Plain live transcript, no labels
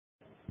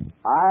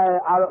I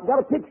got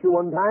a picture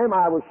one time.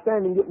 I was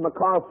standing getting my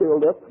car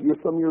filled up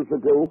some years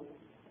ago.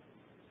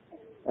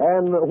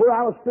 And where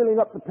I was filling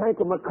up the tank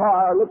of my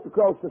car, I looked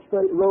across the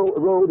straight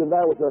road, and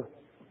there was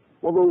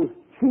one of those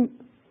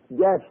cheap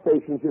gas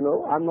stations, you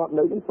know. I'm not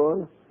making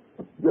fun.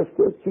 Just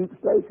a cheap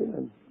station.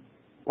 And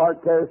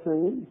part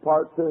kerosene,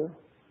 part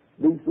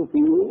diesel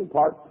fuel,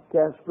 part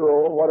castor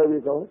oil, whatever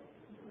you call it.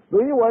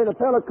 But anyway, the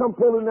fella come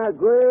pulling that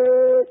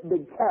great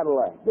big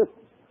Cadillac. This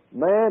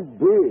man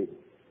big.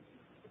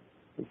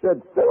 He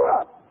said, fill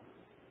up.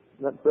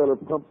 And that fella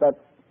pumped that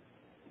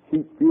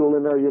cheap fuel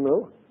in there, you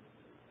know.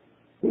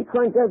 He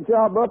cranked that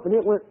job up and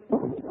it went,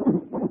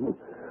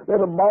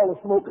 there's a ball of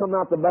smoke coming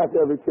out the back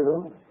of it, you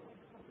know.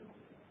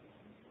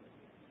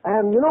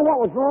 And you know what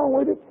was wrong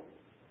with it?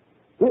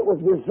 It was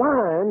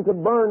designed to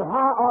burn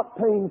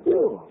high-octane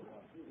fuel.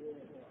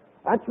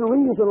 That's the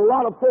reason a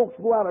lot of folks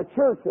go out of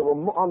church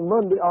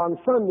on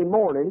Sunday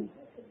morning.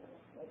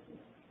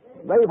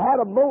 They've had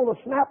a bowl of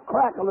snap,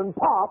 crackle, and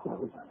pop,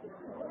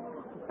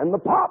 and the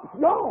pop's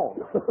gone.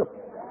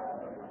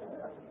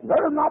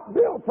 They're not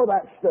built for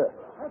that stuff.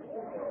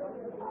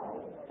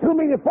 Too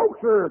many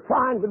folks are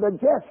trying to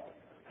digest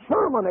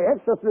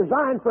sermonettes that's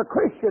designed for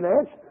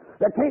Christianettes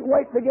that can't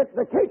wait to get to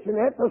the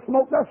kitchenette to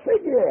smoke their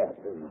cigarette.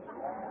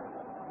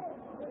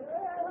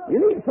 You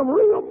need some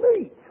real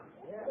meat.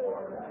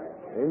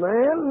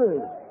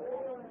 Amen.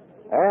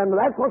 And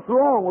that's what's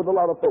wrong with a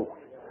lot of folks.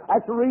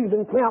 That's the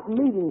reason camp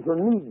meetings are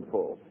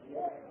needful.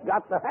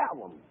 Got to have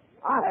them.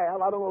 I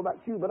have. I don't know about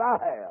you, but I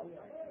have.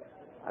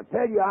 I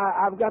tell you,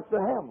 I've got to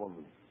have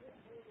them.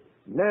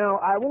 Now,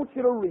 I want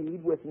you to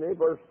read with me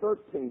verse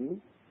 13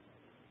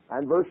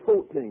 and verse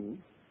 14.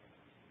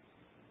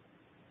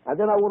 And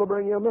then I want to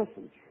bring you a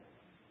message.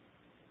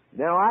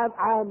 Now,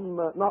 I'm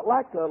not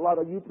like a lot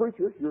of you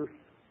preachers.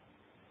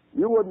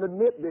 You wouldn't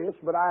admit this,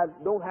 but I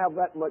don't have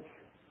that much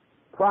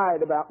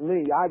pride about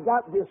me. I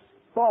got this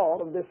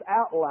thought of this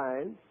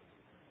outline,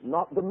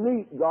 not the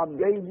meat. God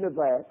gave me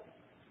that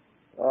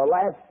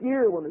last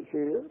year when it's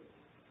here.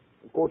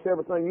 Of course,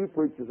 everything you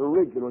preach is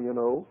original, you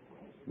know.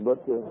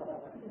 But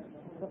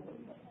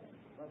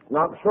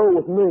not so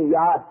with me.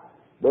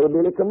 Brother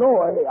Billy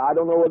Canoy, I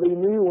don't know whether he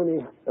knew when he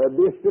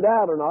dished it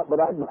out or not, but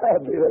I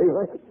grabbed it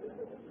anyway.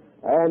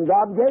 And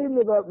God gave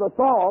me the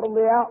thought and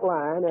the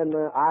outline, and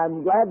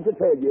I'm glad to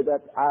tell you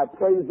that I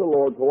praise the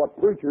Lord for what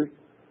preachers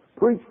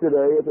preach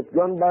today. If it's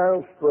gun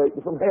barrel straight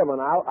from heaven,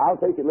 I'll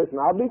take it. Listen,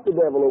 I'll beat the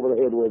devil over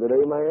the head with it.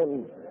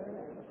 Amen.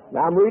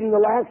 Now I'm reading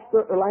the last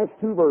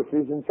two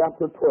verses in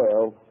chapter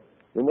 12,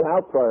 and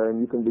without prayer,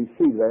 and you can be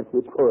seated as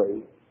we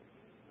pray.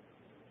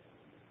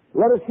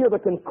 Let us hear the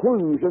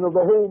conclusion of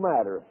the whole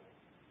matter.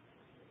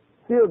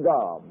 Fear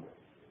God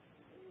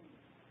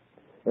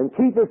and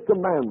keep His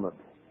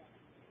commandments.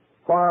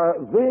 For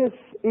this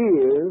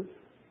is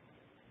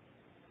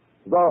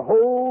the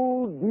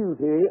whole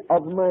duty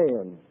of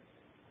man.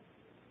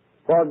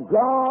 For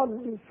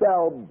God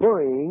shall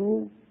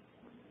bring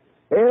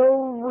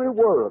every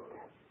work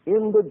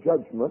into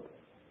judgment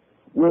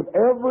with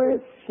every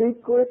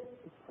secret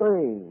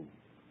thing,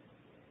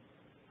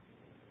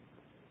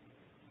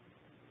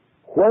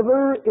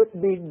 whether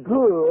it be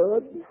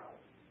good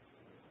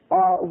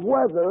or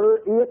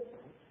whether it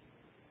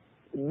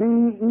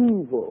be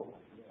evil.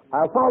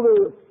 Our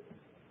Father,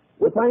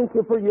 we thank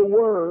you for your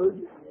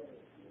word.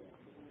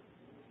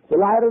 It's a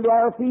light unto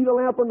our feet, a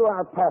lamp unto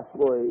our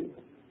pathway.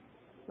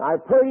 I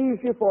praise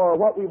you for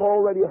what we've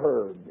already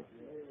heard.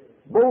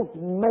 Both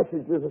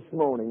messages this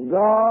morning.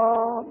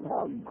 God,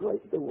 how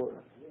great they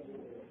were.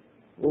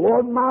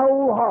 Lord, my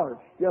old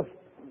heart's just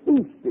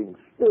feasting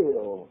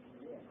still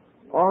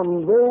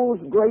on those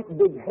great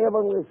big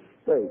heavenly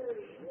steaks.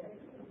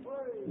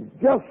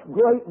 Just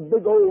great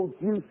big old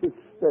juicy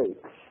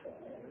steaks.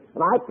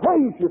 And I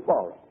praise you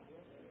for it.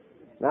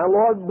 Now,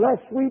 Lord, bless,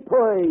 we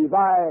pray,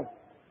 thy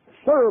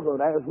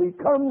servant as we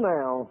come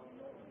now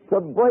to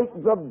break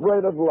the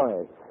bread of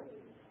life.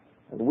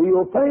 And we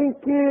will thank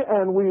you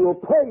and we will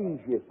praise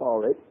you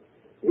for it.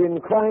 In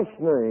Christ's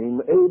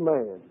name,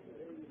 amen.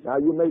 Now,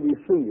 you may be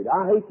seated.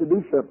 I hate to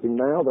do something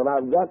now that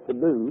I've got to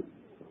do.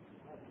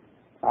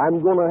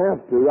 I'm going to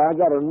have to. I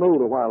got a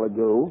note a while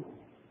ago.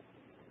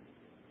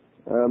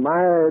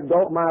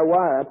 My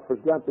wife has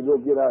got to go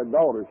get our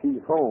daughter.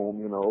 She's home,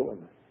 you know,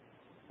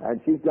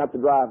 and she's got to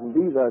drive and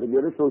be there to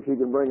get her so she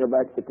can bring her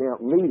back to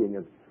camp meeting.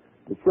 And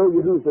to show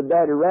you who's the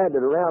daddy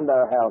rabbit around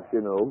our house,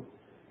 you know,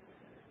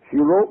 she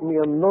wrote me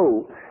a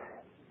note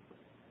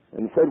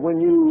and said, when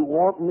you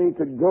want me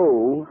to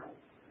go,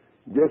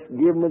 just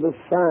give me the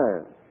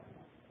sign.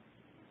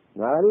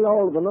 Now, I need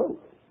all of the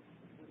notes.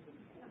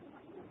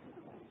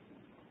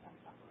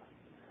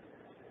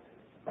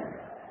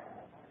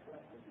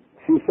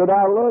 She said,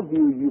 I love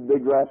you, you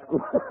big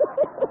rascal.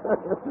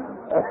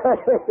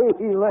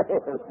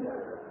 Amen.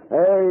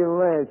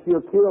 Amen.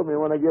 She'll kill me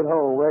when I get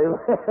home. Amen.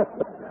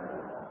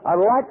 I'd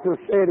like to have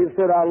said, it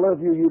said, I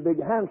love you, you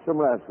big handsome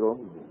rascal.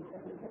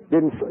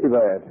 Didn't say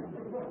that.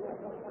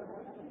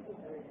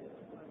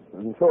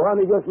 And so,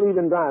 honey, just leave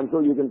in time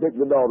so you can pick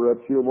the daughter up.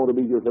 She'll want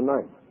to be here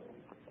tonight.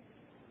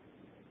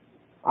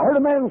 I heard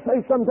a man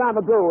say some time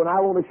ago, and I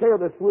want to share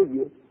this with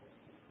you,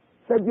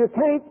 said you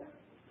can't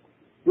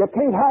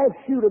half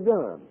shoot a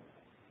gun.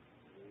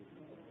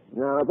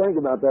 Now, think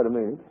about that a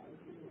minute.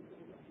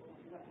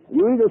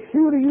 You either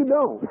shoot or you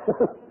don't.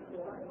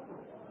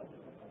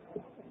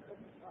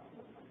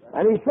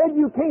 And he said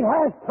you can't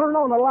half turn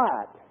on a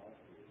light.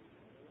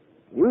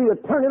 You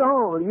either turn it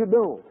on or you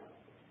don't.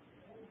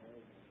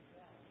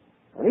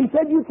 And he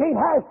said you can't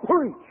half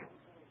preach.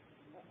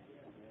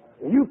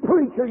 You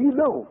preach or you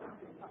don't.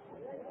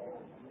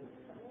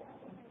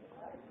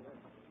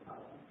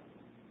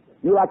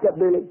 You like that,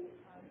 Billy?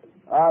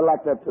 I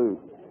like that too.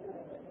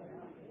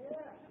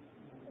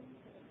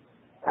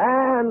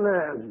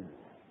 And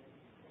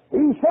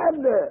he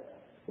said,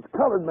 this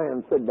colored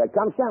man said that.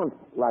 Kind of sounds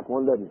like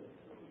one, doesn't it?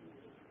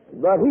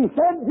 But he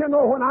said, you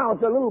know, when I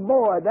was a little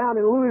boy down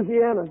in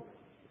Louisiana,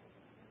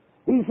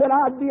 he said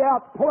I'd be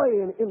out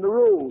playing in the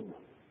road.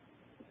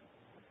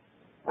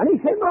 And he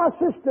said my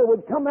sister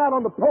would come out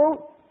on the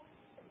porch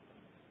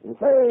and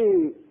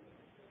say,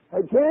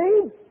 "Hey,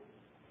 James,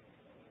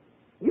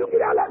 you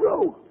get out of that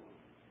road."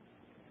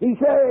 He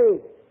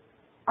said,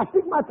 I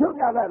stick my tongue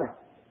out at her.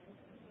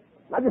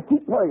 I just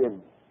keep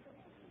playing.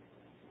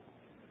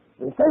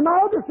 And say my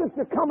other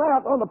sister come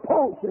out on the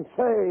porch and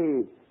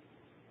say,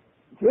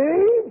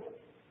 "James,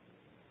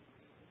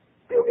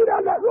 you get out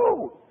of that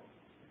road."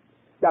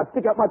 I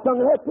stick out my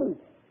tongue at her too.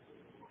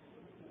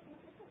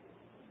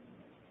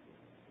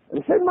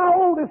 And said my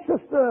oldest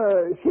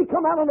sister, she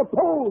come out on the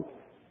porch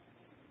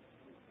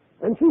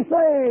and she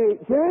say,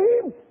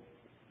 "James,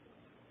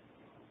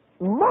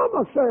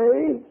 Mama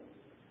say,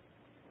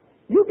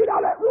 you get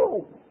out of that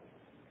room."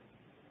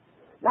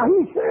 Now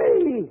he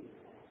say,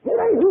 it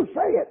ain't who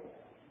say it.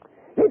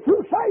 It's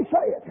who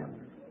say it.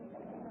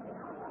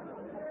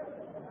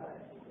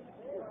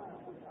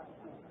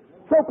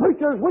 So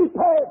preachers, we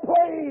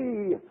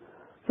play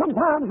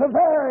sometimes a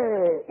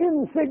very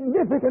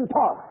insignificant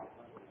part.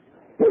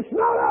 It's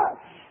not us,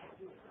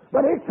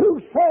 but it's who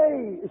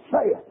say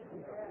it.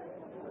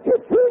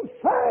 It's who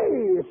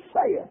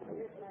say it.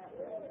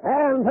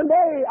 And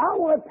today, I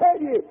want to tell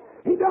you,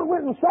 he done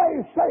went and say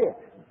it.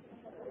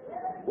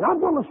 And I'm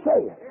going to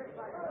say it.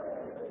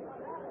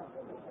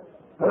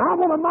 And I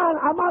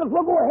might as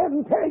well go ahead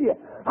and tell you,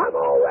 I'm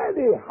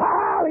already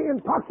highly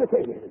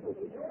intoxicated.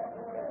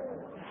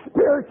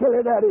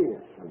 Spiritually, that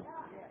is.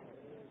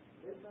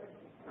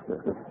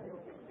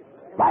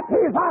 I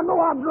tell you, if I know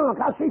I'm drunk,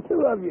 I see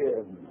two of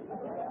you.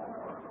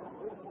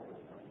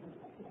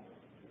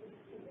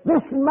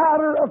 This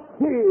matter of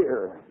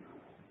fear,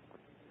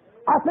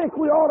 I think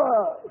we ought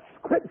to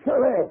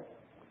scripturally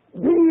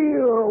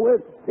deal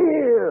with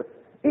fear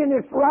in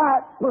its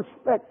right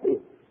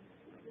perspective.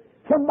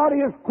 Somebody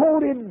has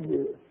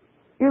quoted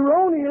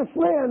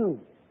erroneously, and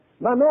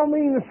by no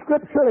means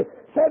scripturally,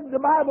 said the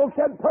Bible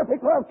said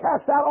perfect love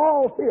casts out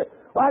all fear.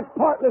 Well, that's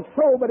partly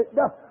so, but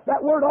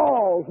that word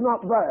all is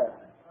not there.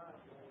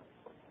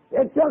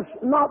 It's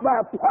just not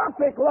there.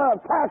 Perfect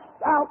love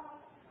casts out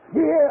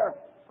fear.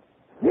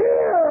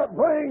 Fear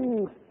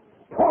brings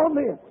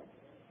torment.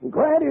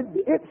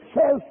 Granted, it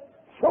says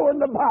so in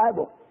the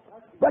Bible.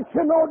 But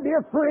you know,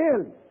 dear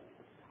friend,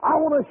 I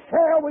want to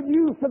share with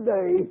you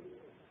today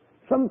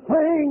some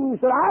things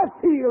that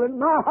I feel in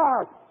my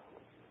heart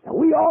that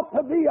we ought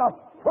to be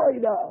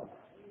afraid of.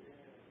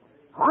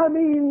 I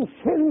mean,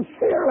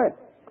 sincerely.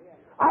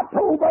 I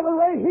told Brother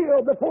Ray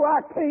Hill before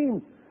I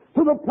came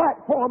to the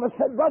platform, I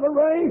said, "Brother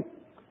Ray,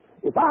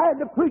 if I had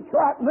to preach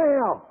right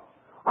now,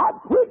 I'd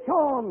preach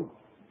on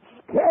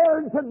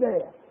scared to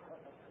death.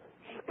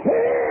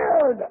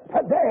 Scared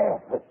to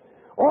death."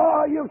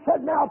 Oh, you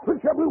said, "Now,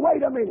 preacher,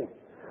 wait a minute.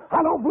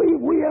 I don't believe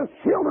we as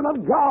children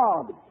of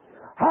God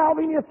have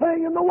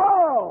anything in the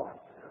world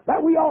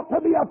that we ought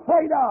to be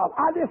afraid of."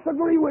 I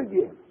disagree with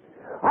you.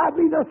 I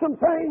believe there's some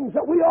things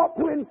that we ought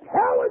to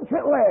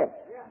intelligently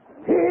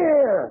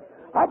fear.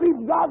 I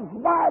believe God's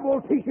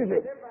Bible teaches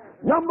it.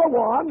 Number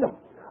one,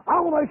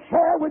 I want to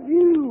share with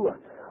you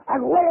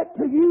and lay it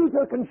to you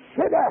to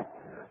consider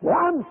that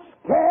I'm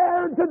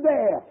scared to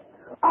death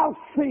of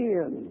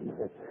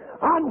sin.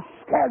 I'm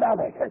scared of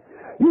it.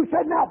 You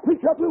said, "Now,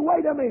 preacher,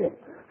 wait a minute.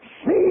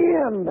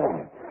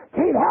 Sin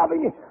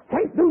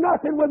can't do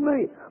nothing with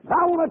me." But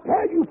I want to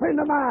tell you, friend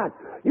of mine,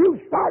 you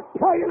start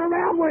playing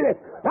around with it,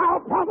 I'll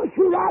promise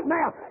you right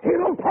now,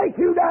 it'll take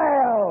you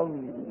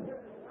down.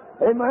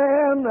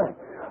 Amen.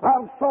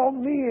 I've saw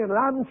men, and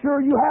I'm sure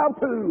you have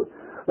too,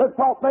 that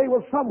thought they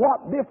were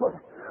somewhat different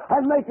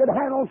and they could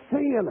handle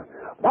sin.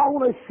 But I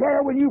want to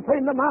share with you,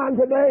 friend of mine,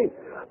 today,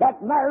 that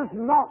there's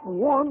not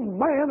one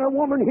man or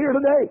woman here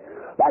today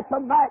that's a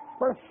match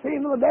for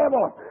sin of the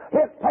devil.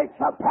 It takes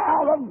the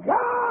power of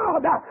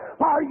God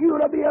for you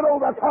to be an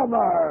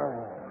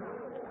overcomer.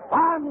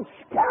 I'm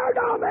scared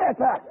of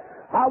it.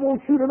 I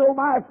want you to know,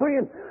 my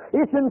friend,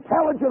 it's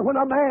intelligent when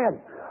a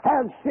man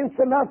has sense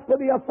enough to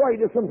be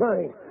afraid of some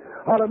things.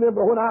 I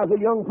remember when I was a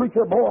young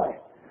preacher boy,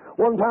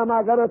 one time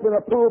I got up in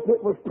a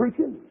pulpit and was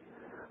preaching,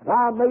 and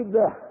I made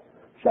the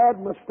sad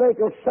mistake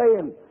of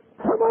saying,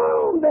 "Come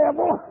on,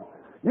 devil."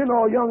 You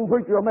know, a young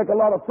preacher will make a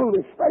lot of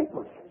foolish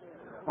statements.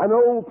 An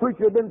old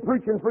preacher had been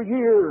preaching for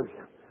years.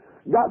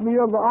 Got me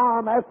on the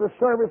arm after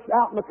service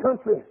out in the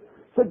country.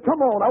 Said,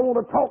 come on, I want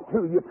to talk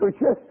to you,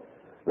 preacher.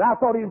 And I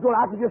thought he was going,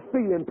 I could just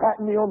feel him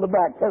patting me on the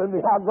back, telling me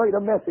how great a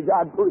message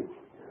I'd preached.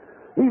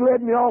 He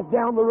led me off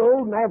down the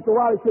road, and after a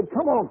while he said,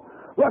 come on,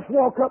 let's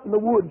walk up in the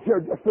woods here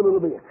just a little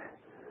bit.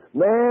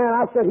 Man,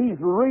 I said, he's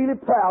really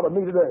proud of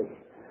me today.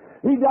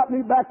 He got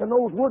me back in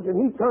those woods, and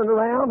he turned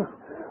around,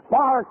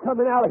 fire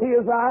coming out of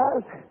his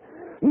eyes.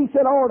 He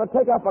said, I ought to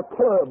take up a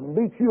club and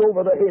beat you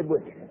over the head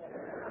with it.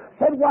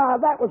 Said, why,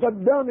 that was the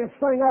dumbest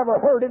thing I ever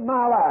heard in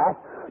my life,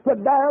 to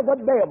dare the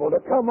devil to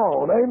come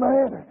on,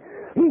 amen?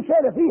 He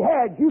said if he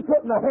had, you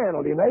couldn't have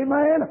handled him,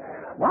 amen?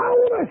 I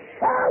want to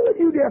share with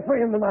you, dear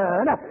friend of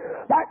mine,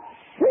 that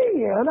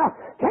sin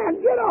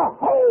can get a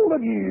hold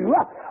of you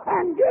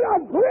and get a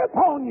grip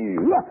on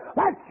you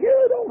that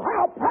you don't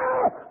have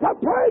power to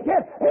break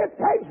it. It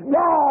takes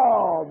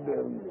God.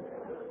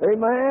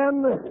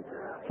 Amen?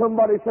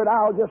 Somebody said,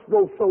 I'll just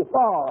go so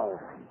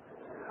far.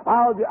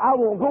 I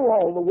won't go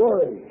all the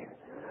way.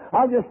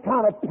 I'll just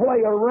kind of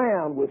play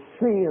around with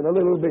sin a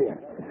little bit.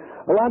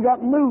 Well, I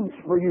got news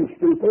for you,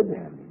 stupid.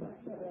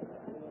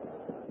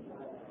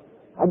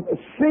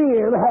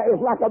 Sin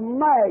is like a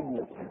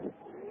magnet.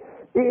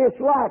 It's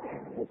like,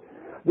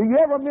 do you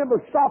ever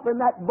remember stopping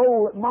that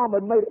bowl that Mama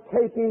had made a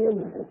cake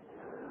in?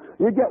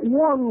 You get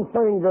one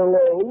finger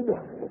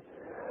load,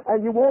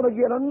 and you want to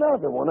get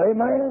another one,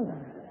 amen?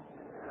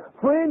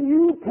 Friend,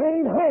 you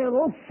can't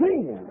handle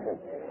sin.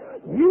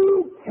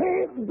 You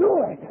can't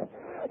do it.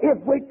 If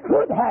we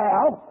could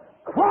have,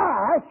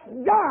 Christ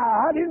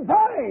died in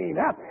vain.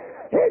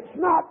 It's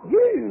not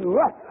you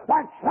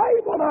that's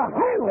able to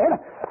handle it,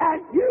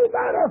 and you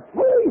better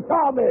flee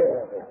from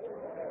it.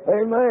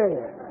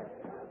 Amen.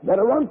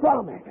 Better run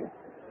from it.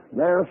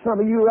 There are some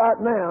of you right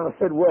now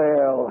said,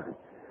 well,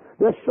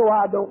 just so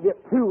I don't get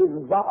too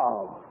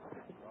involved,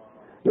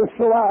 just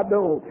so I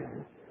don't,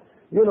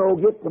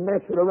 get to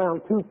messing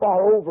around too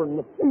far over in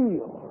the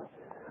field,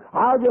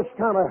 I'll just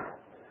kind of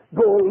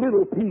go a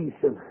little piece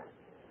and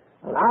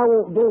I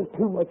won't go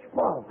too much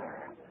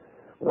farther.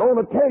 But I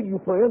want to tell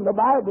you, friend, the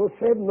Bible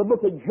said in the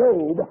book of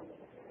Job,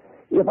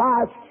 if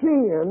I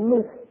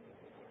sin,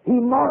 he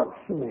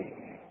marks me.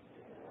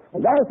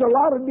 And there's a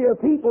lot of dear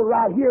people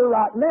right here,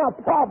 right now,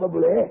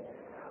 probably,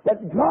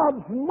 that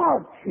God's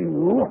marked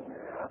you,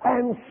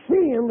 and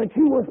sin that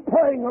you was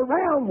playing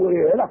around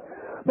with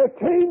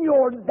became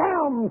your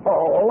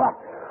downfall.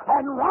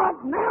 And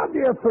right now,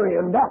 dear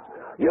friend,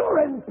 you're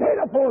in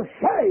pitiful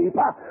shape.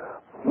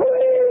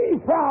 Flee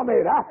from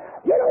it.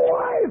 Get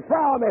away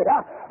from it.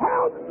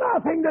 Have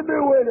nothing to do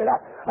with it.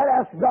 And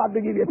ask God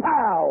to give you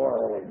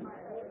power.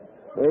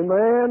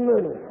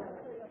 Amen.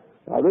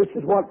 Now, this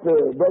is what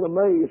Brother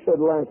May said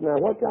last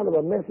night. What kind of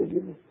a message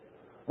is it?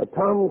 A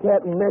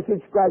tomcat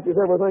message scratches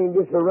everything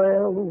just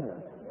around.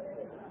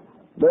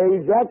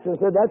 Dave Jackson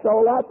said, that's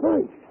all I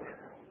preached.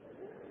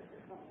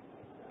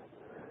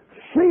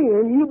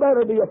 Sin, you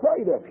better be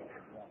afraid of it.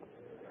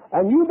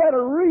 And you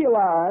better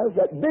realize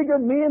that bigger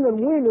men and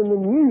women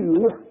than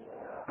you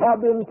have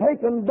been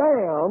taken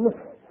down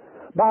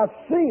by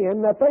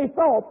sin that they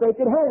thought they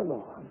could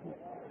handle.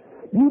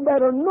 You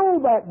better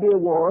know that, dear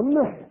one,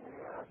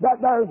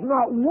 that there's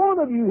not one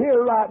of you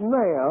here right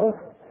now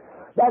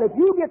that if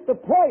you get to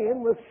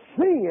playing with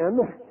sin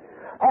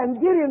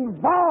and get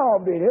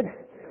involved in it,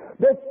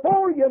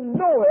 before you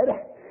know it,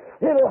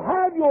 it'll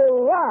have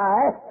your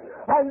life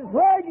and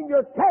dragging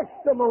your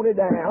testimony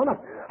down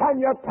and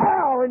your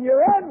power and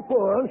your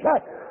influence.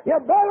 You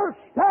better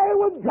stay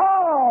with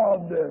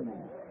God.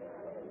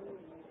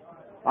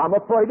 I'm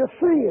afraid of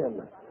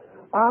sin.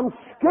 I'm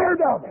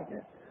scared of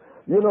it.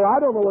 I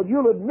don't know if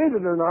you'll admit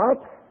it or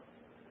not,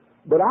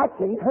 but I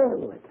can't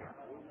handle it.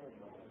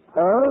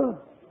 Huh?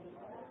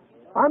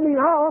 I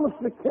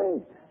honestly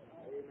can't.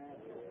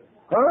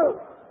 Huh?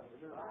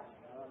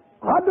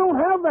 I don't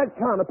have that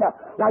kind of power.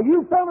 Now,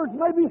 you fellas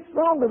may be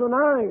stronger than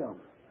I am,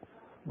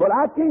 but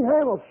I can't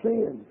handle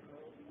sin.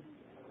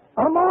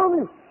 I'm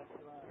honest.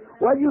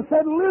 Well, you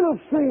said little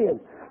sin.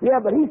 Yeah,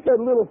 but he said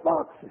little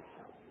foxes.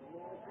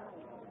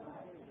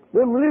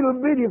 Them little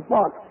bitty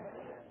foxes.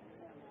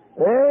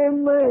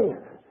 Amen.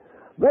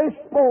 They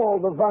spoil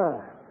the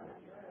vine.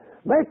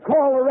 They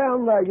crawl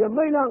around there. You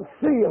may not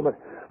see them.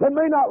 They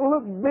may not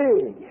look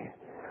big.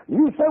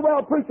 You say,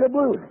 well, Preacher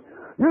Blue,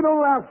 you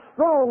don't know how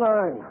strong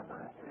I am.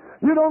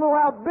 You don't know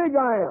how big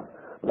I am.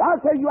 But I'll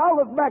tell you, I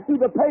look back through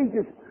the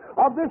pages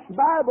of this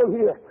Bible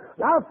here,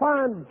 and I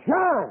find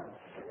giants.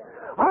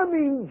 I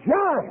mean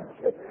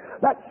giants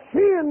that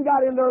sin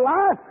got in their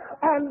life,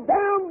 and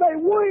down they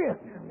went.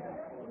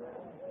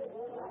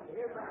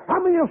 How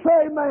many will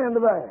say amen to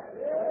that?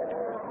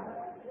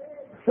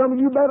 Some of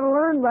you better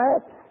learn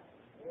that.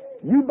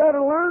 You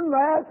better learn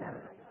that.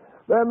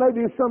 There may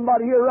be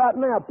somebody here right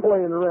now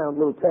playing around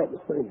with a little tap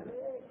of sin.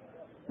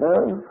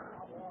 Huh?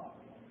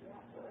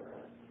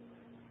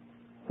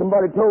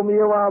 Somebody told me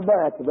a while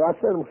back, but I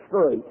set them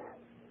straight.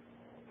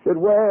 Said,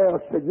 well,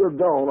 I said, you're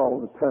gone all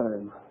the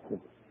time. I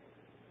said,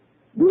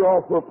 be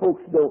off where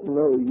folks don't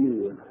know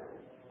you.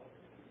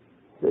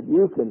 I said,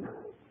 you can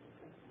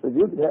But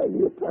you could have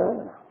your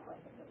time.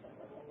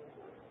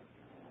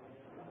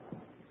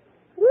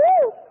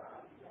 Woo!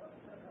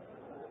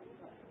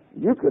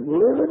 You could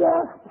live it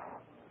out.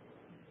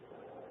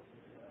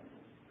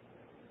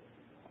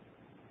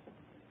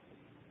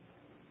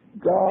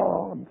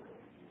 God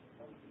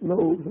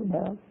knows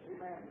about it.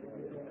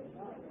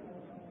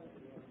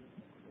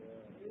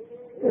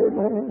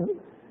 Amen.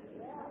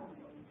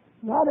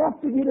 And I'd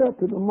have to get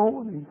up in the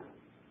morning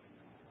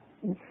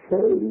and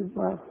shave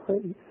my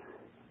face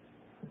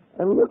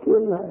and look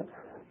in there.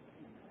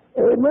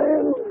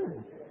 Amen.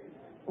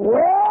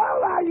 Well,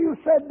 now you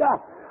said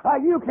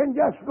you can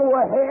just go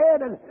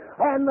ahead and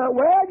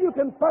well, you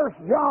can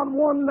 1 John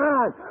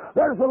 1:9.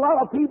 There's a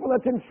lot of people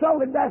that's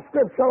insulted that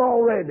scripture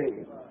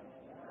already.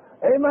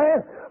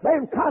 Amen.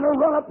 They've kind of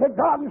run up to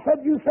God and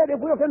said, you said if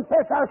we'll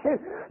confess our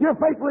sins, you're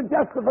faithful and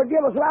just to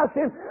forgive us of our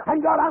sins.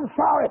 And God, I'm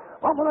sorry.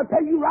 I'm going to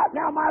tell you right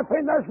now, my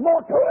friend, there's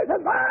more to it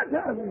than that.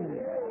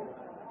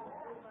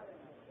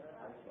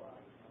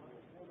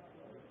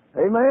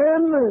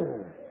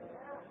 Amen.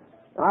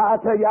 I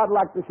tell you, I'd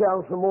like to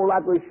shout some more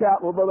like we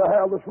shouted with Brother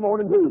Harold this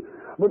morning too.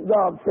 But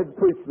God said,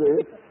 preach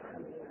this.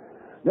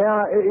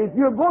 Now, if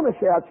you're going to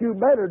shout, you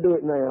better do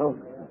it now.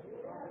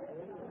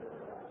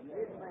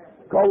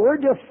 Because we're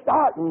just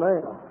starting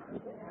now.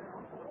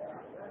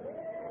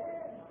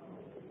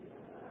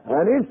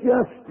 And it's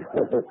just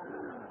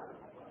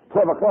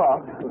 12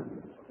 o'clock.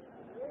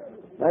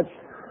 That's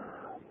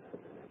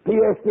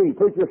PST,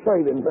 preacher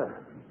saving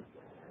time.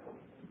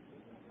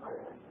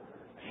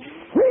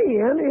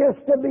 Sin is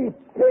to be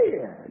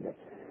feared.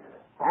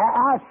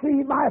 I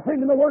see my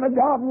friend in the Word of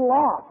God,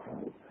 Lot.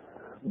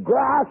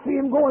 I see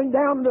him going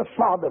down to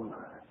Sodom.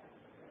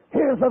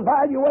 His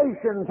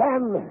evaluations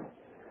and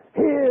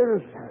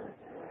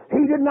he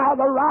didn't have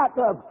the right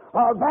of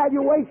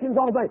valuations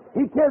on things.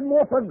 He cared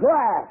more for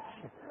grass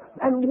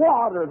and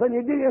water than he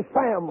did his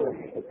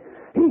family.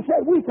 He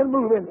said, we can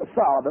move into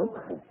Sodom.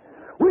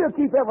 We'll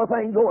keep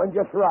everything going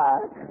just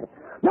right.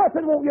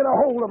 Nothing won't get a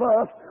hold of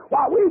us.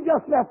 Why, we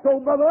just left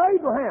old Brother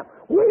Abraham.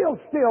 We'll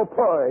still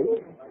pray.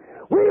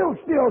 We'll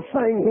still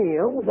sing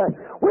hymns.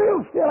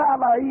 We'll still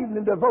have our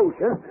evening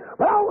devotion.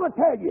 But I want to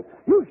tell you,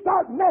 you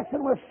start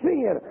messing with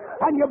sin,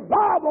 and your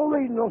Bible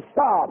reading will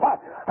stop,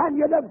 and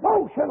your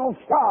devotion will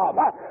stop,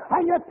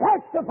 and your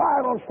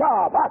testifying will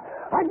stop,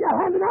 and your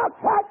handing out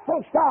tracts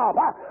will stop.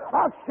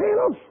 Sin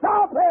will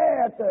stop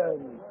it.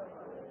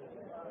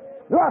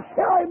 You're a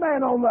silly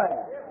man on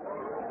that.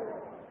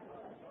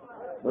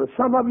 There's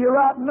some of you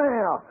right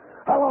now,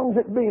 how long's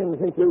it been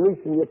since you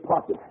reached in your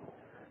pocket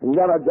and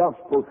got a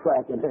gospel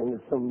tract and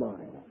handed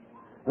somebody?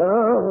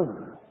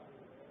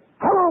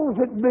 How long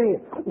has it been?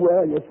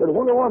 Well, you said, I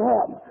wonder what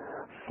happened.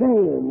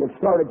 Sin that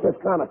started just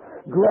kind of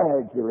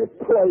gradually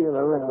playing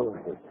around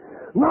with it.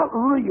 Not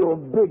real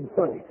big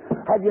thing.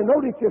 Have you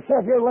noticed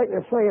yourself here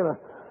lately saying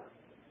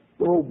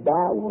little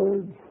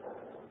bywords?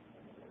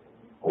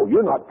 Oh,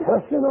 you're not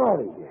cussing,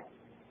 are you?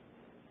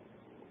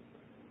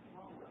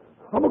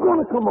 I'm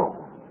going to come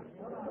on.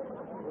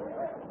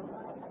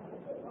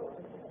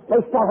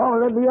 They start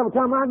hollering at me every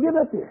time I get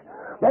up here.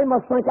 They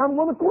must think I'm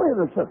going to quit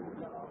or something.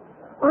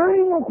 I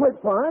ain't going to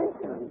quit, Frank.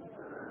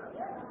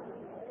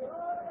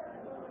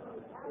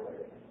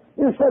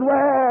 You said,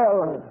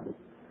 well,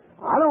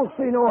 I don't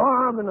see no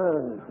harm in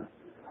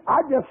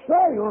I just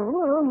say,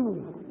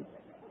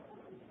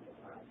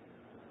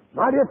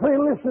 my dear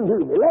friend, listen to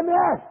me. Let me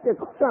ask you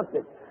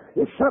something.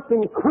 Is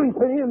something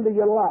creeping into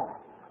your life?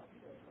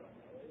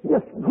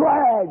 Just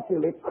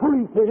gradually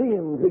creeping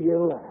into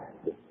your life.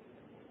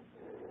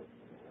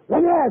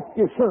 Let me ask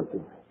you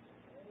something.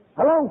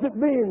 How long's it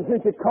been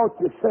since you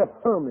caught yourself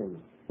humming?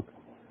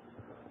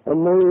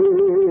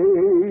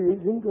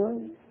 Amazing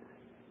grace,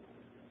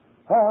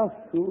 how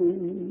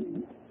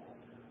sweet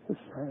the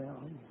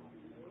sound.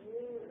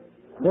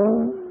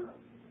 Huh?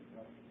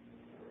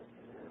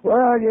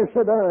 Well, you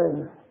said,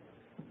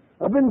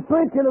 I've been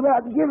thinking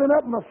about giving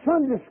up my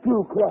Sunday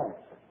school class.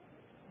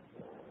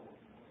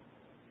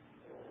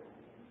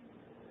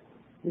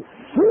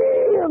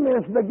 Sin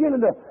is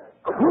beginning to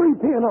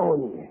creep in on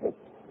you.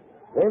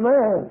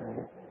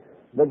 Amen.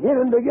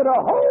 Beginning to get a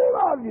hold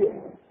of you.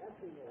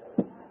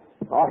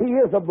 Oh, he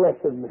is a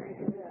blessed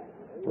man.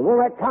 And when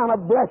that kind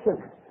of blessing,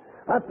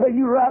 I tell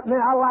you right now,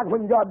 I like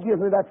when God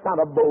gives me that kind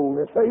of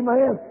boldness.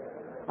 Amen.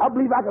 I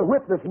believe I can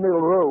whip this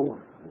middle row.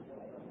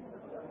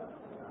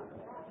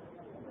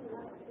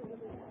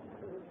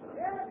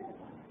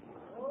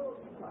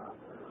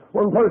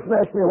 One person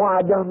asked me why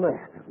I done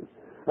that.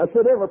 I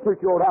said, every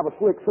preacher ought to have a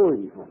slick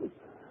sleeve.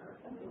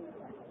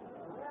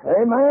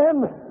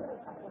 Amen.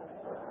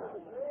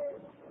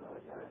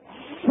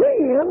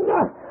 Sin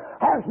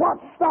has what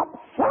stopped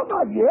some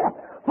of you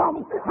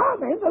from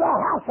coming to the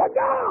house of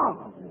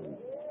God.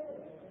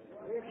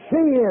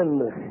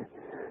 Sin,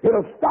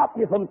 it'll stop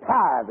you from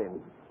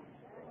tithing.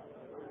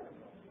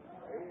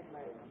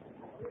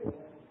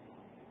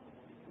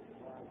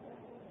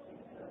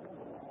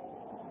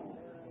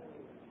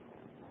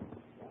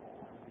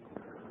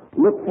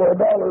 Look for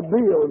 $1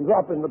 bill and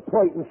drop in the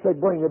plate and say,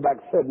 bring me back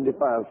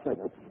 75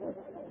 cents.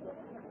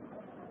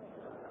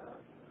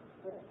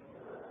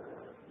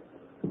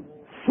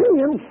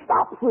 Sin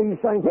stops these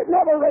things. It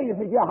never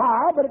raises you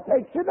higher, but it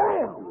takes you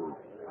down.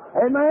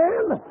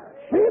 Amen?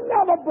 Sin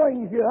never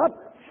brings you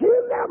up.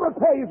 Sin never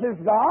praises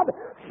God.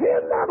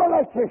 Sin never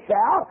lets you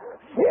shout.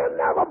 Sin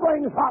never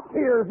brings hot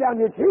tears down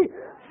your cheek.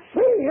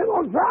 Sin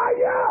will dry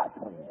you up.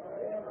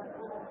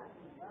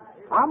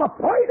 I'm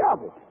afraid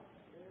of it.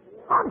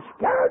 I'm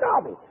scared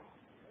of it.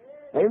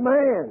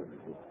 Amen.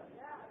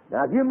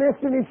 Now, if you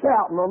missed any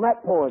shouting on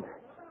that point,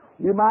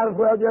 you might as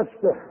well just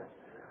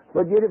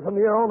forget it from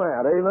here on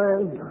out.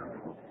 Amen.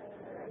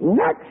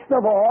 Next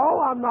of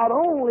all, I'm not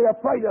only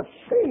afraid of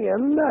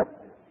sin,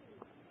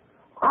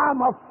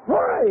 I'm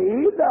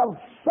afraid of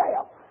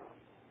self.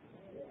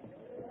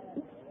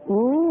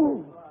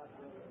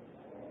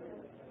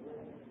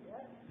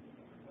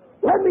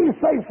 Let me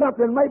say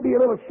something maybe a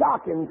little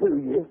shocking to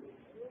you,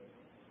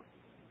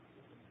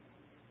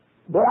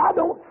 but I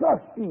don't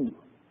trust you.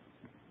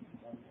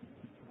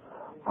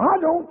 I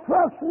don't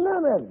trust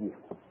none of you.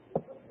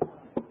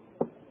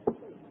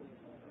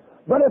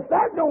 But if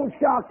that don't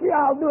shock you,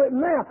 I'll do it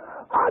now.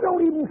 I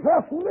don't even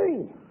trust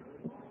me.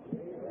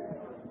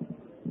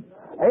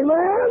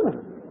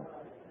 Amen?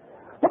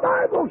 The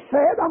Bible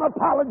said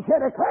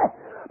unapologetically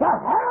to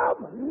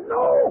have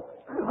no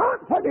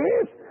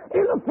confidence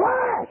in the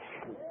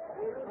flesh.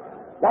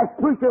 That's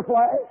preacher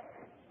flesh.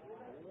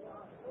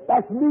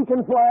 That's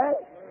deacon flesh.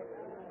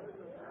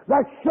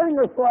 That's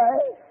singer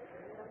flesh.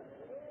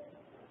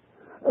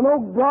 And oh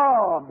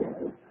God,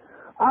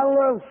 I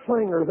love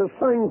singers that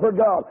sing for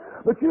God.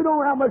 But you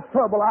know how much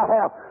trouble I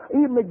have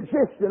even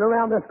existing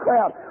around this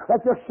crowd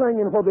that's just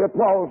singing for the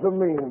applause of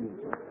men.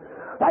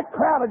 That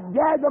crowd of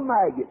gag of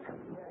maggots.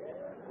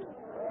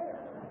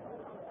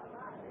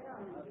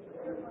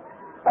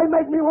 They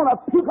make me want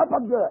to puke up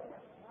a gut.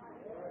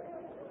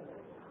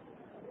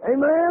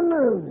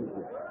 Amen?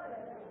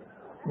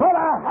 But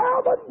I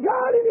haven't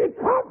got any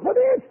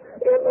confidence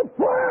in the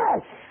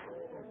flesh.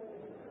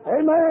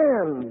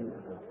 Amen.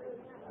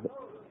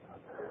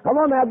 Come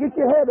on now, get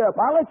your head up.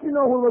 I'll let you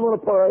know when we're going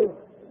to pray.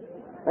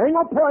 Ain't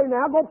going to pray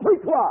now. Go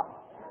preach what?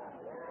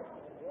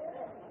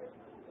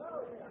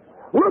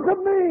 Look at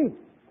me.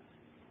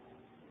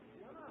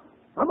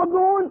 I'm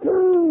going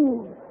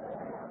to.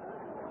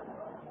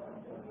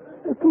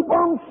 Just keep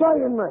on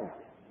saying that.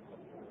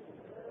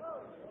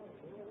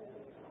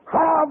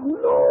 Have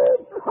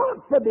no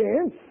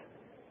confidence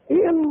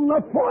in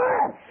the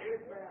flesh.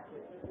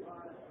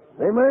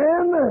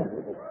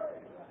 Amen?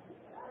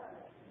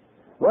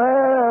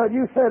 Well,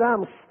 you said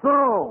I'm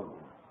strong.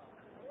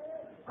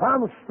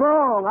 I'm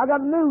strong. I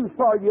got news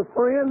for you,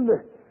 friend.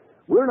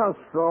 We're not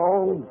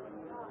strong.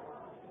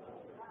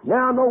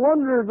 Now, no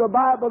wonder the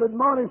Bible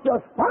admonished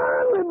us,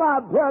 finally, my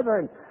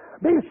brethren,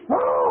 be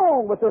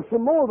strong. But there's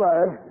some more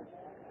there.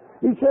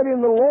 He said, in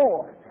the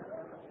Lord.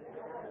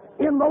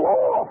 In the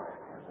Lord.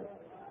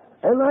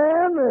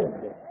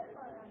 Amen.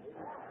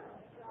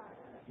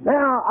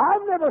 Now,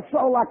 I've never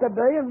saw like a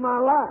day in my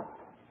life.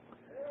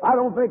 I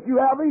don't think you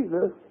have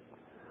either.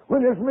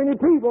 When there's many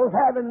people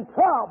having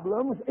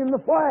problems in the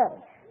flesh.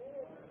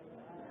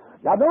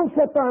 Now, don't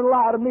sit there and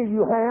lie to me,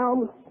 you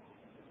hound.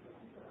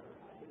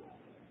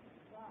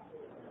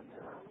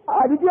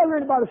 Did you ever hear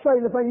anybody say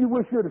anything you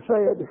wish you'd have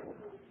said?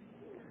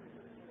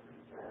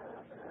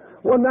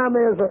 One time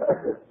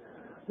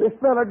this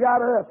fella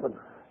got up and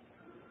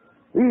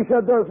he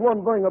said, there's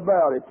one thing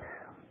about it.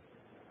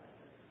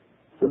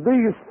 So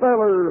these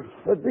fellers,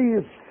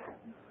 these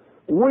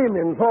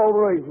women's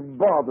always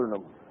bothering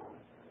them.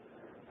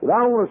 But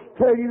I want to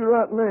tell you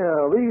right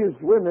now, these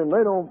women,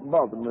 they don't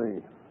bother me.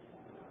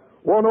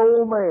 One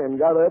old man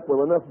got up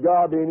with enough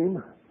God in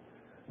him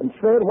and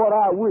said what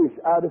I wish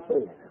I'd have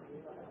said.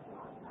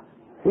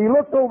 He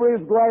looked over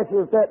his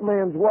glasses at that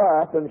man's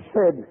wife and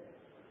said,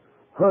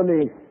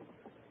 honey,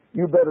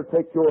 you better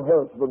take your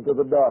husband to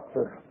the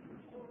doctor.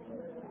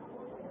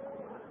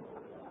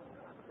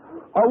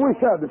 I wish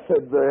I'd have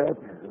said that.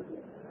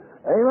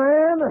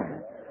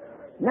 Amen?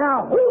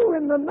 Now, who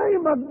in the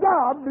name of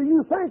God do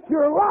you think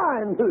you're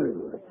lying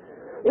to?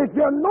 If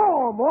you're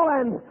normal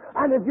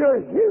and if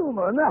you're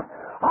human,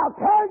 I'll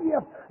tell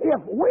you,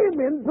 if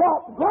women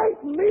brought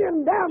great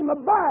men down the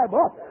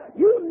Bible,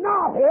 you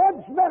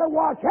knotheads better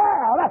watch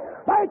out.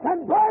 They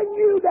can bring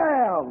you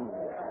down.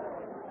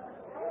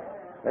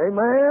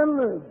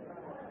 Amen?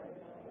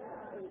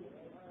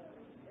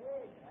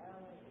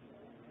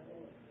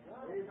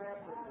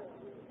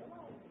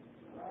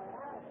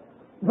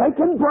 They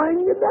can bring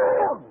you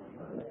down.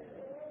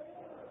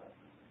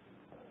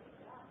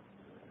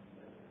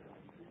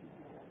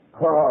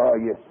 Oh,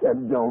 you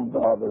said don't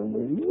bother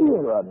me.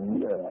 You're a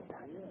nut.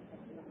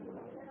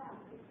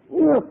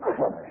 You're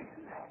crazy.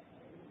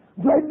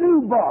 They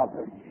do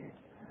bother you.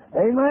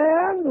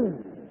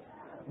 Amen?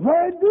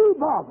 They do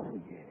bother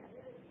you.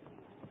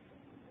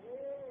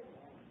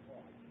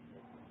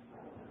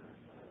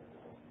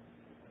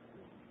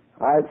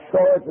 I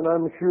saw it, and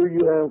I'm sure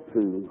you have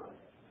too.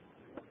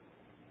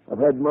 I've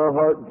had my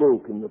heart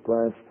broken the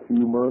past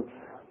few months.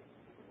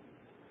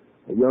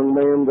 A young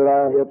man that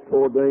I helped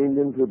ordained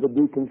into the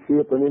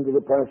deaconship and into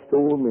the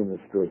pastoral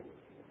ministry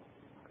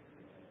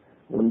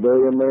One day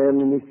a man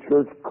in his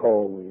church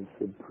called me and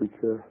said,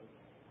 "Preacher,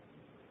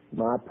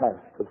 my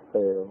pastor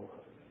fell.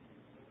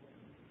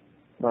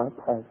 My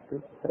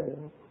pastor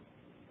fell.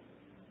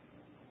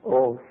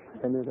 Oh,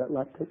 Sandy, I'd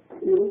like to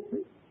kill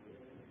me.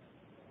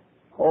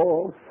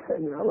 Oh,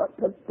 Sandy, I'd like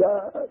to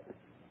die."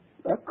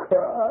 I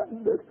cried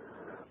and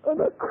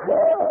I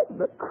cried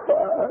and I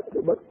cried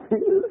till my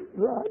tears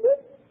dried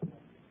up.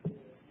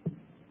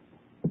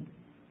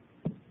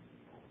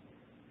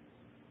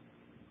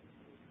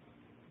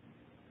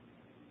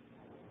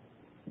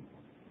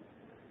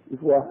 His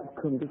wife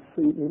come to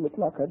see me, looked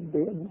like a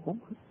dead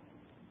woman.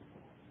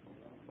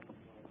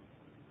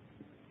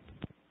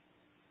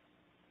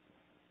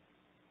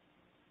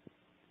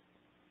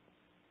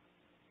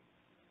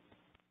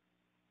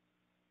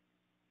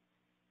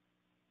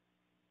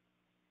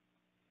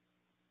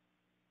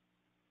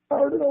 I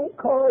heard an old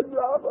car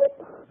drive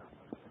up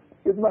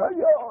in my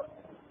yard.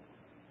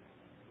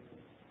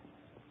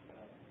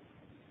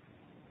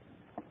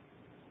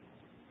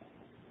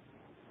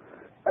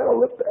 And I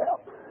looked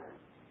out,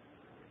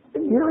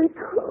 and here he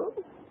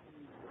comes.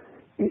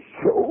 His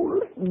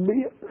shoulders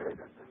bent.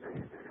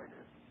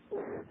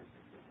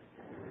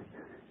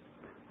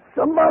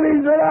 Somebody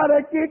said I'd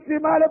have kicked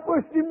him, I'd have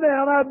pushed him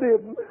down. I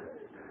didn't.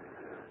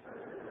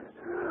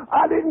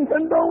 I didn't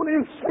condone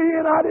his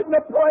sin. I didn't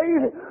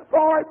praise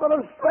for it, but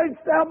I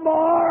stretched out my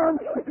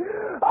arms.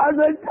 I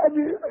said, "Come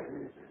here."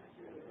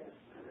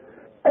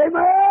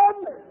 Amen.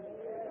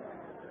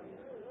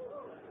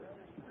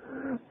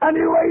 And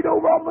he laid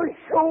over on my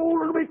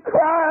shoulder and we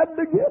cried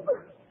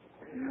together.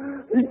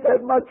 He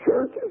said, "My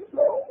church is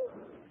gone."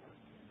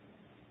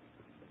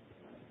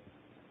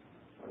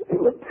 He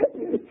looked at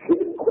me, his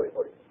chin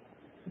quivered.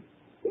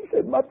 He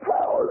said, "My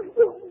power's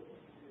gone.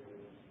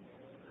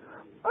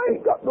 I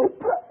ain't got no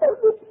power."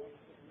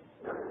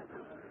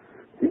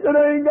 He said,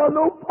 "I ain't got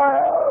no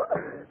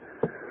power.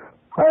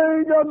 I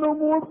ain't got no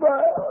more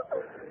power."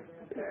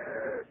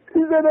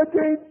 He said, "I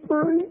can't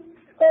preach.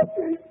 I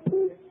can't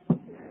preach."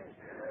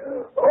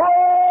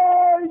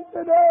 Oh, he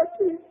said, "I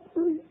can't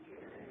preach."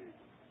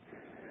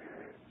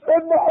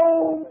 And my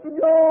home's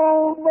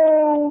gone, my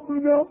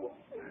home's gone.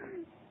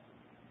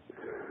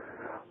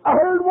 I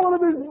heard one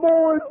of his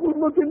boys was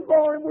looking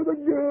for him with a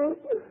gun.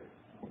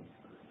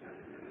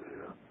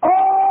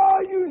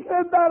 Oh, you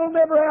said that'll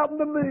never happen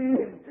to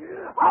me.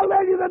 I'll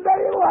tell you the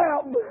day it'll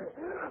happen.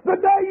 The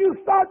day you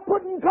start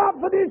putting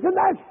confidence in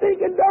that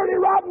stinking, dirty,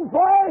 rotten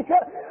flesh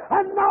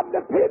and not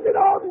depending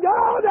on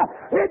God,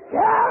 it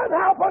can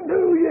happen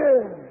to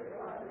you.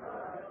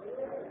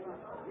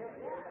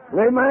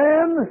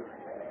 Amen.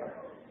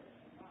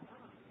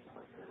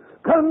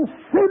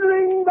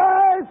 Considering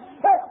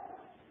thyself,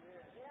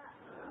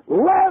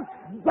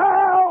 lest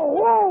thou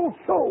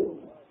also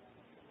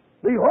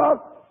be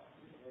what?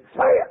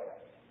 Say it.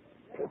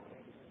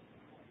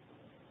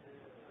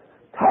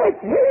 Take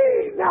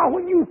heed now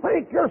when you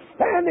think you're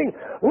standing,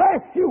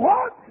 lest you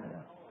what?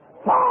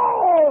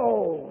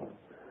 Fall.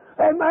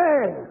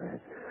 Amen.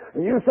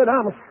 And you said,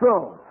 "I'm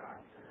strong."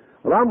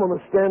 Well, I'm going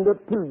to stand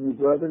up to you,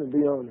 brother, and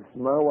be honest.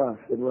 My wife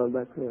said, "Run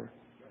back there."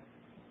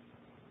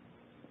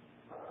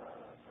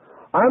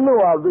 I know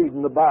I read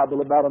in the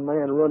Bible about a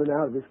man running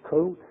out of his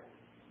coat.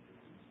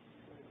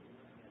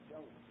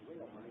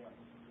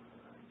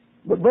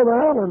 But Brother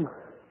Allen,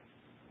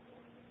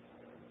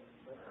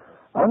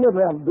 I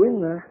never have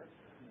been there.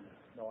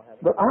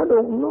 But I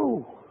don't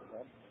know.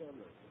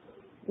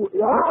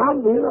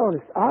 I'm being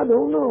honest. I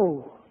don't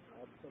know.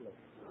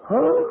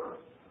 Huh?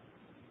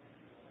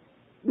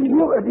 Do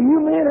you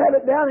men have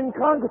it down in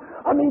Congress?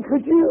 I mean,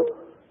 could you?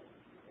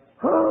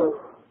 Huh?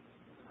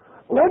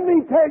 Let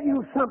me tell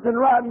you something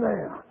right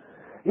now.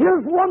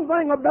 Here's one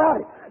thing about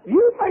it.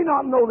 You may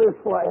not know this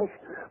flesh,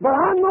 but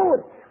I know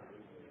it.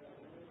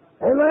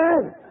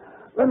 Amen.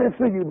 Let me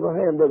see you, my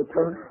hand, Brother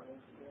Turner.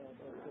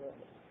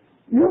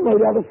 You're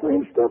made out of the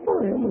same stuff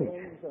I am, ain't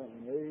you?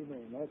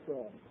 Amen. That's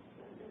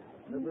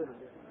right.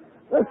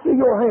 Let's see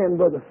your hand,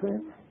 Brother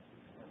Sam.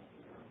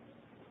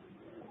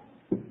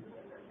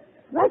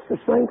 That's the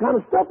same kind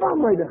of stuff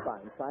I'm made of.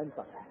 Fine.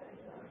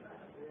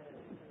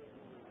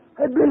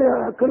 Hey, Billy,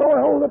 could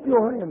I hold up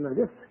your hand there?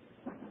 Just,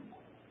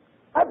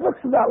 that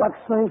looks about like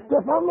the same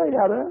stuff I'm made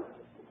out of.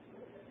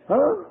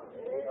 Huh?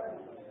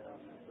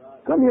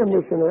 Come here,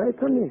 missionary.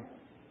 Come here.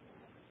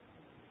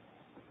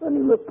 Let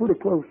me look pretty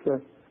close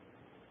there.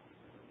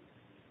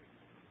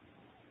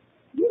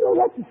 You know,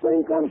 that's the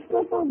same kind of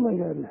stuff I'm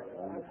made out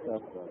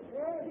of.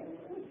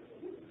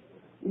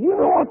 You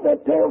know what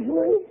that tells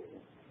me?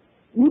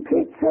 You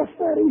can't trust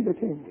that either,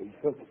 can you?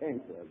 You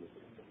can't trust it.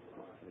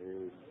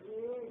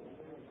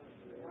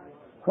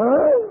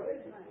 Huh?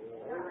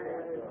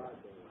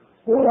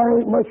 Well, there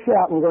ain't much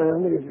shouting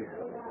ground, is there?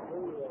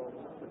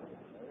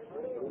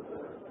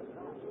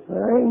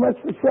 There ain't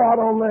much to shout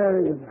on there,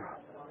 is there?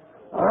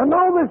 I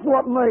know this is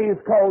what May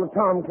is called a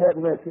tomcat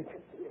message.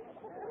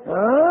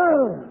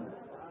 Amen.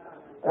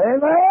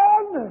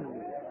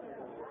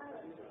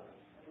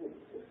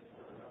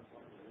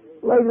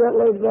 Lady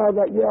drive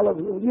that yellow.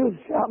 You was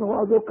shouting a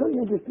while ago. Come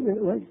here just a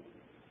minute, lady.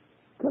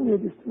 Come here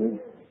just a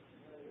minute.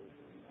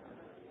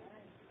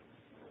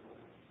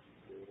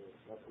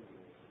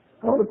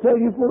 I want to tell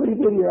you before you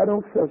get here, I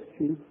don't trust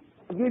you.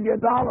 I'll give you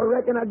 $1, I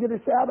reckon I'll get a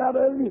shout out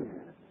of you.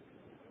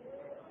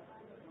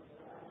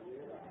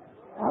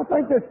 I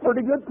think that's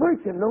pretty good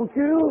preaching, don't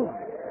you?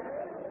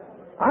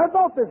 I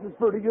thought this was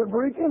pretty good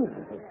preaching.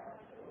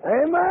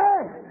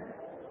 Amen.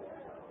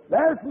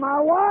 There's my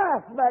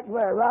wife back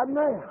there right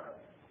now.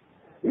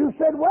 You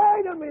said,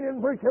 wait a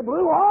minute, Preacher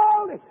Blue,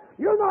 hold it.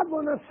 You're not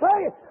going to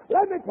say it.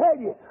 Let me tell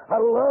you, I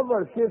love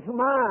her. She's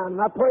mine,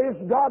 and I praise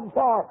God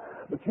for her.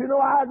 But you know,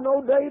 I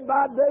know day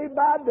by day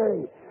by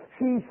day,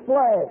 she's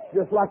flesh,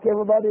 just like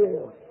everybody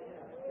else.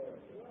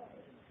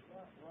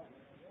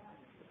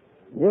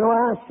 You know,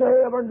 I say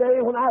every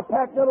day when I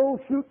pack that old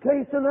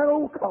suitcase in that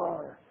old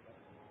car,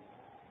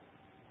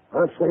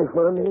 I say,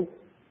 honey,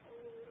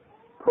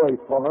 pray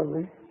for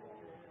me.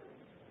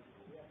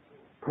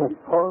 Pray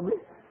for me.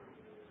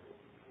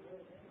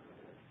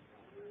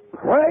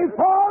 Pray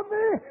for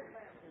me.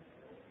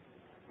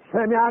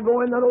 Sammy, I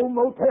go in that old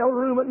motel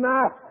room at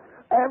night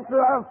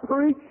after I've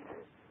preached.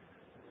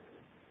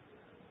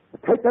 I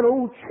take that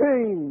old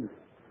chain.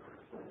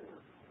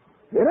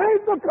 It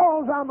ain't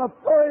because I'm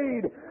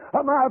afraid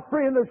of my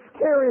friend of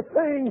scary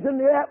things in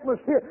the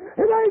atmosphere.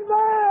 It ain't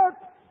that.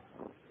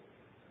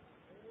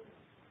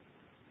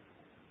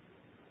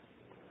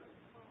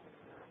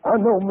 I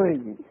know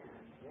me.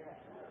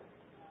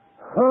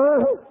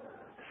 Huh?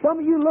 Some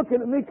of you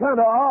looking at me kind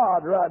of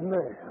odd right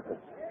now.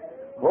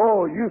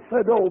 Oh, you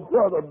said, oh,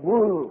 Brother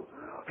Blue,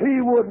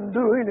 he wouldn't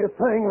do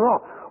anything wrong.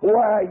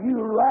 Why,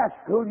 you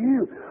rascal,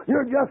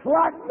 you're just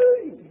like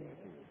me.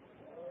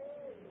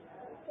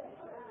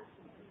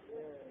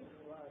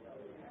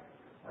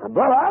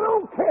 But I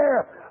don't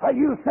care.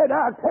 You said,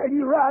 I'll tell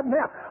you right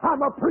now,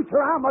 I'm a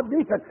preacher, I'm a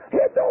deacon.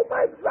 It don't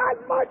make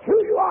that much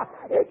who you are.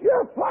 It's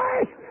your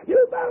flesh.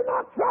 You better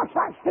not trust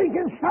that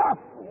stinking stuff.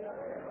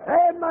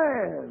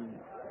 Amen.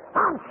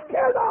 I'm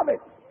scared of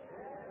it.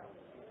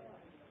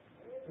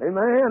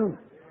 Amen.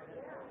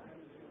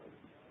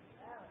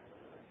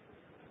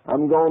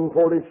 I'm gone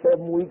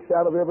 47 weeks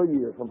out of every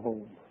year from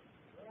home.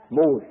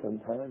 More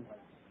sometimes.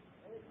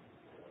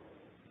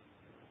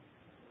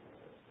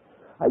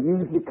 I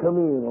usually come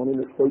in on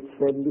Interstate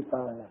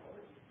 75.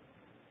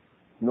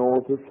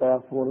 North or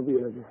south, one or the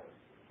other.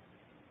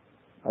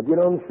 I get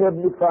on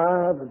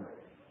 75 and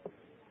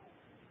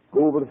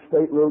go over to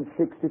State Road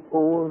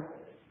 64.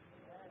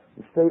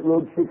 The State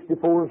Road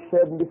 64 is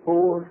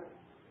 74.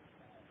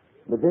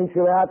 And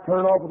eventually I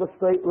turn off of the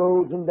state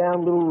roads and down a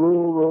little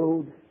rural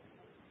road.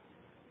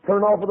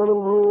 Turn off of the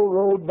little rural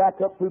road back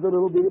up through the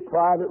little bitty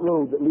private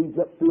road that leads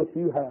up to a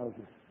few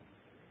houses.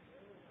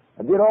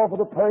 I get off of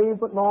the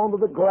pavement and onto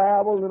the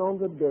gravel and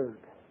onto the dirt.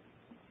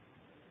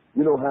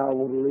 You know how I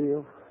want to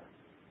live.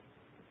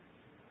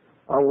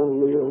 I want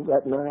to live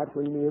that night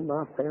when me and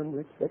my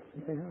family sit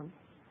down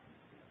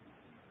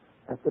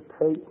at the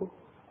table,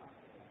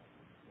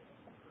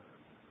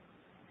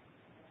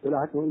 that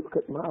I can look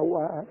at my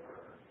wife.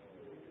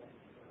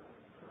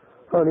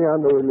 Honey, I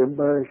know it'll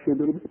embarrass you a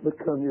little bit, but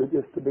come here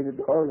just a minute,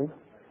 darling.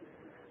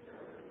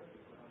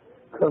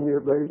 Come here,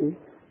 baby.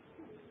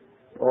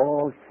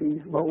 Oh,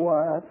 she's my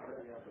wife.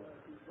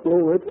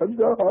 Glory to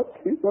God,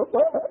 she's my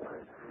wife.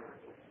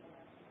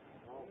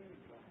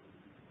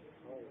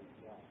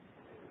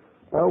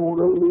 I want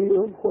to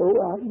live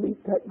where I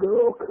meet that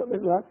girl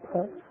coming right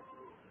past,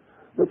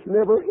 that's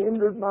never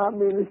hindered my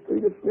ministry,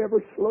 that's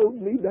never slowed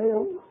me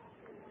down.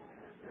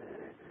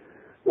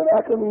 That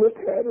I can look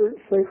at her and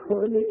say,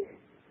 honey,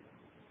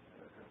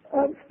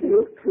 I'm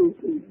still true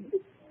to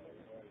you.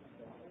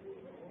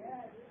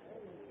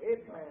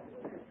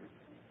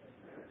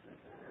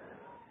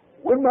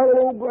 When my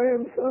old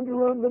grandsons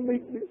run to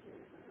meet me,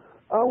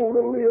 I want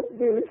to live,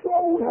 Billy, so I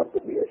won't have to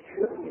be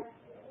ashamed.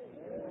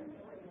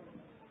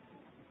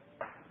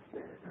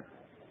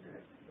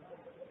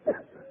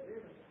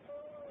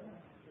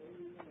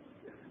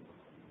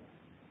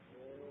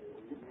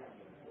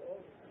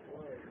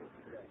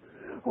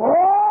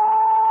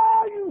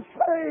 Oh, you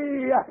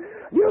say,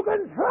 you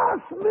can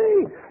trust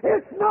me.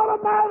 It's not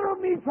a matter of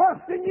me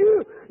trusting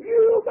you.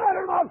 You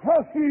better not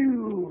trust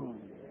you.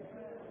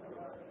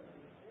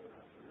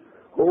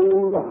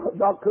 Oh,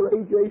 Dr.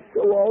 A.J.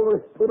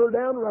 Showalter put her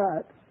down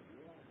right.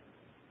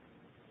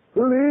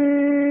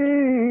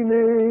 Leaning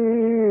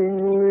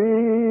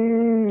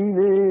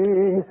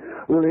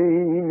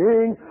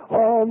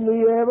on the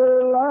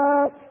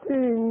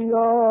everlasting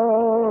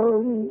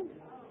arm.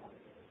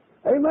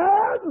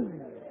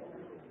 Amen.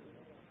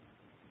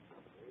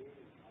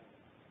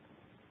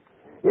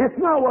 It's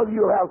not whether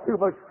you'll have too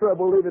much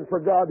trouble living for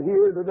God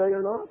here today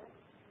or not.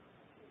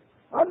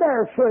 I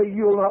dare say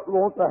you'll not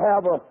want to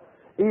have a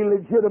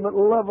illegitimate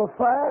love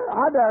affair.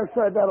 I dare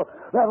say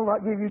that'll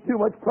not give you too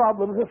much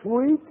problems this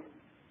week.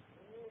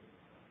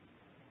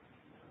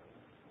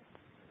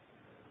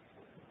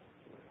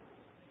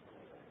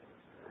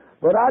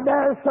 But I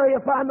dare say,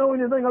 if I know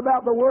anything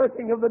about the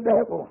working of the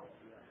devil,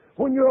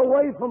 when you're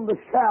away from the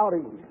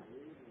shouting,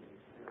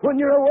 when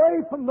you're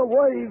away from the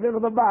waving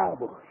of the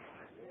Bible,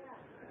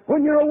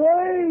 when you're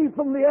away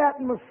from the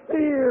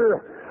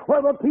atmosphere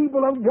where the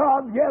people of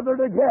God gather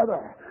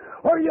together,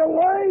 Are you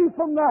away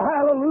from the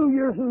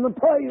hallelujahs and the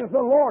praise of the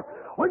Lord?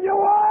 When you're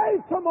away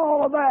from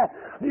all of that,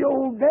 the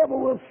old devil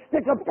will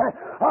stick a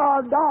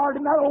dart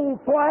in that old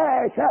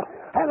flesh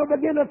and will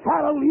begin to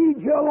try to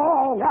lead you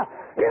along.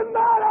 In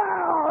that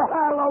hour,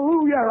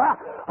 hallelujah,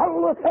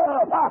 I'll look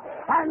up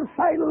and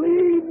say,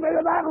 lead me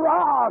to that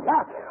rock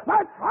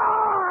that's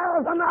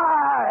higher than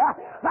I.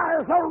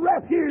 There's a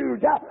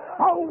refuge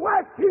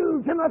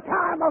in the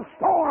time of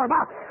storm.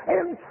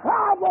 In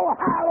trouble,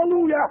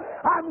 hallelujah,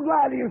 I'm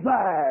glad he's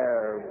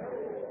there.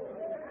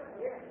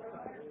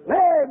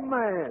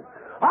 Amen.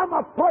 I'm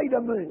afraid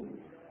of me.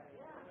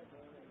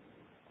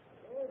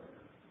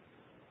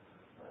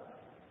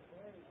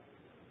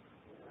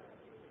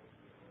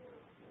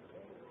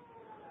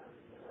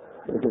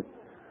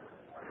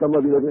 Some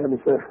of you look at me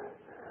and say,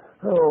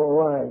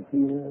 oh, like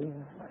you.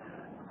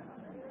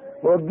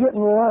 Well, get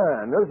in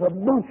line. There's a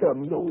bunch of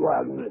them don't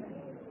like me.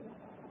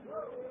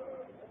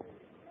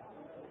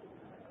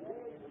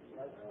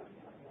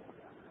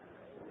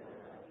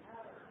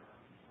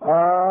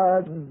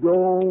 I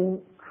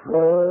don't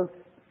trust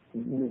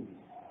me.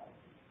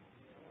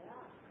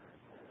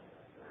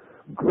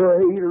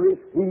 Greater is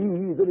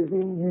he that is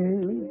in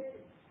you.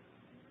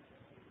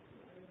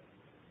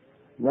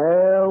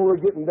 Now we're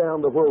getting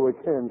down to where we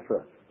can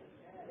trust.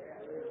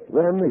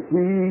 Than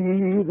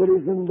he that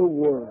is in the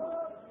world.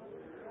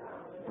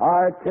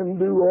 I can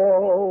do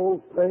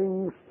all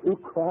things through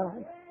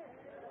Christ,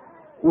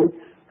 which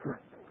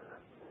strengthens.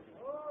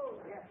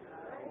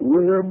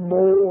 We're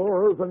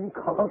more than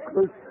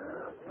conquerors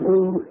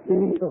through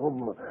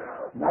him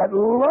that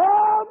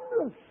loved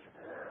us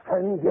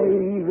and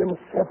gave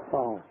himself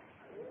for us.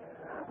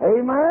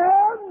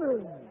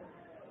 Amen.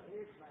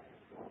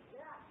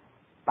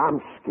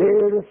 I'm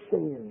scared of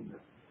sin.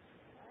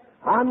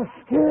 I'm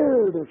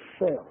scared of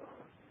self.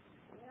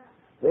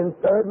 Then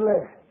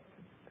thirdly,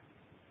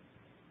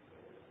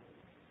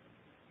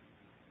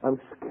 I'm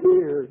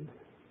scared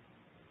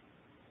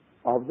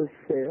of the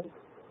self.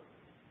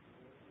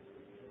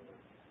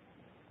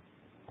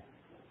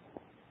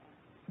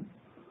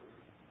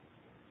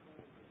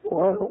 Oh,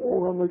 I don't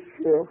want on the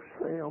shelf,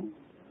 Sam.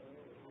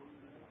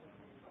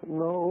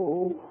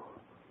 No.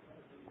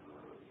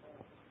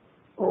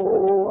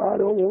 Oh, I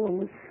don't want on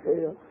the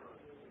shelf.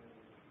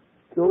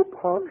 Joe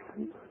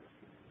Parson,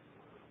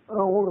 I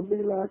want to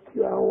be like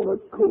you. I want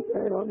to go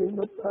down in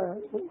the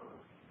Bible.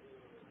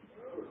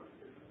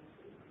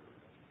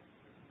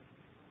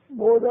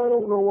 Lord, I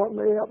don't know what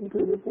may happen to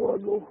me before I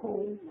go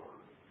home.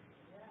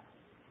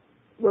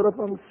 But if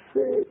I'm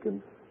sick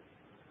and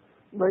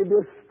maybe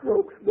a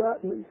stroke's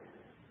got me,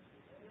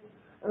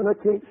 and I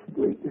can't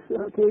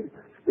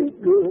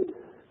speak good,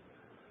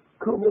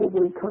 come over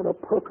and kind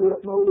of pucker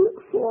up my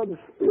lips so I can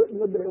spit in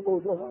the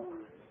devil's eye.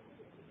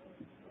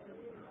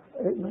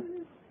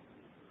 Amen.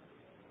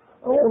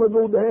 I want to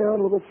go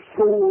down with a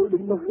sword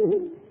in my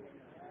hand.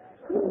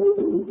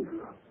 Hallelujah.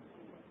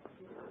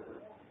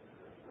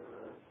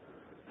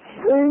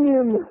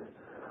 Singing,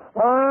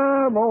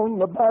 I'm on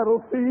the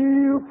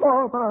battlefield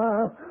for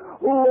my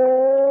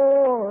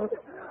Lord.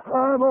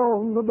 I'm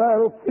on the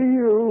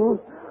battlefield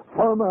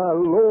for my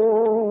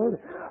Lord.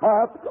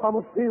 I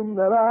promised him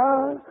that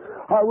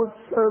I would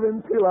serve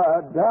him till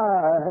I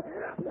die.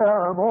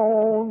 Now I'm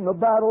on the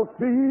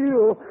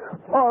battlefield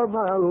for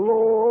my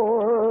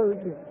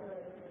Lord.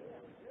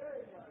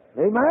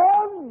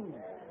 Amen.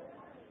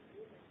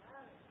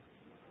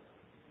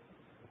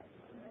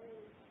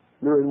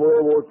 During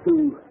World War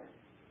II,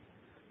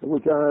 in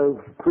which I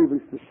was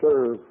privileged to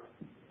serve,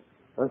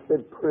 I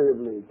said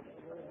privileged.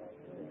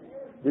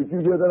 Did you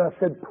hear that? I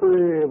said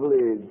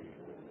privileged.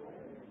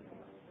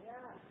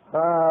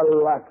 I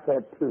like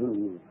that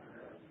too.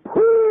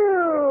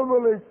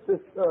 Privileged to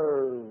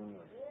serve.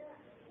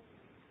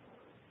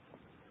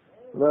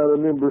 And I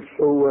remember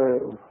so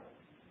well.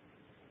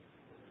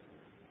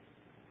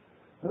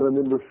 I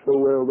remember so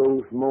well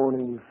those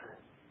mornings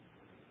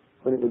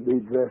when it would be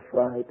dress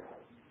right.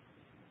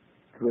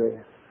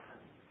 Dress.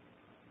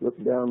 Look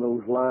down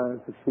those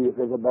lines to see if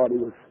everybody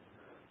was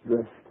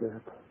dressed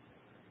up.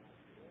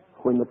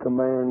 When the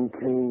command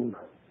came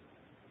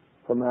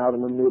from out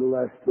in the middle,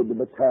 I stood the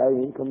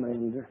battalion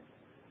commander.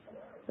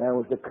 There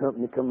was the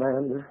company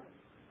commander.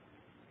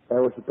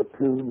 There was the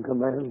platoon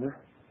commander.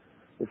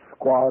 The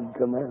squad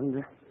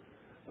commander.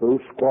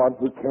 Those squads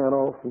would count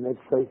off and they'd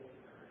say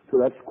to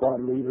that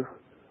squad leader,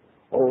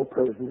 all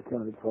present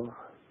accounted for.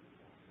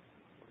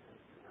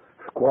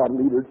 Squad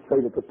leader would say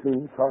to the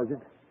platoon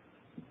sergeant,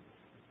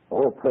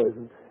 all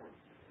present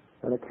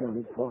and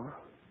accounted for.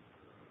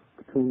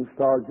 Platoon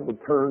sergeant would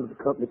turn to the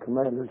company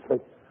commander and say,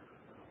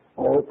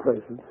 all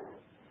present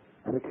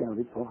and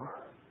accounted for.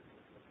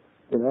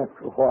 Then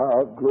after a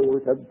while,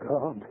 glory to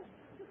God,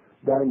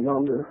 down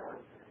yonder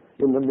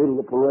in the middle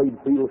of the parade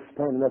field,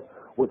 standing up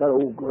with that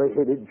old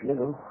gray-headed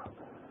general,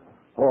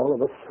 all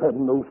of a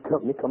sudden those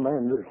company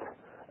commanders,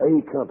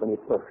 A company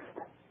first,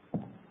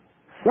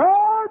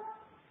 shut!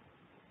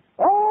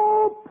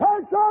 All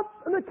present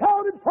and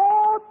accounted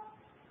for.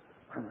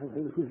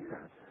 Hallelujah.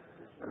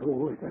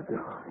 Glory to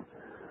God.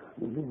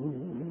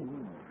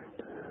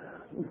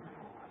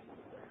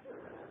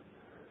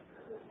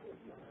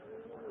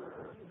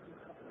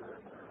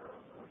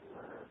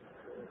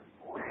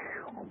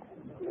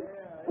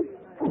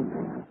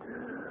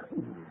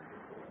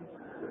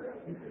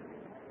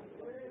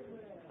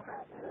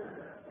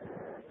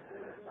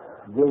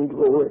 Then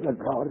glory to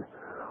God.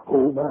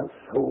 Oh, my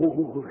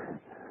soul.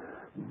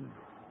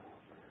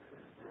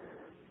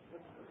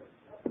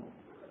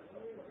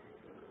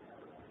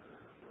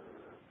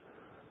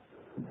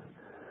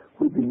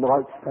 We'd be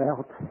marched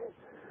out.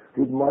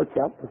 He'd march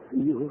out the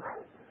field.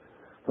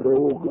 But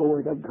oh,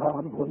 glory to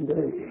God, one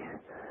day,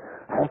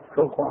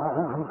 after a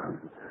while,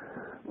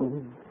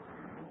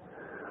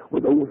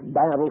 with those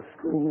battle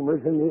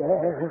streamers in the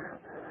air,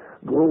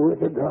 glory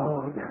to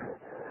God,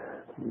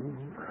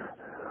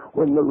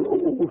 when the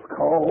roll's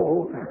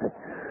called,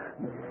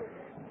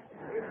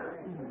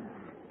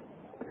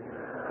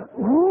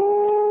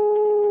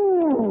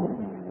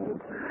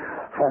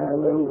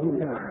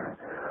 hallelujah,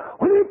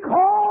 when He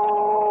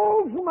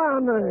calls my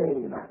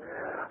name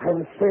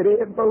and said,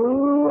 "It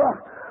blew,"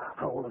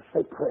 I want to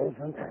say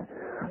present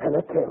and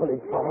I tell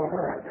Him,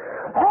 Father,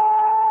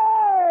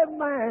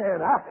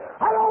 amen.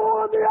 I don't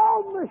want to be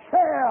on the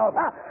shelf.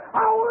 I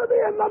want to be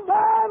in the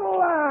battle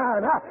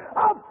line.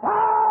 I'm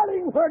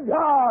fighting for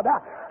God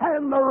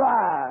and the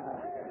right.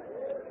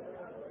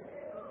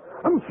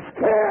 I'm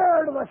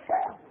scared of the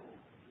shelf.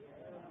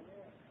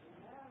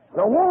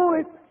 I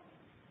want it.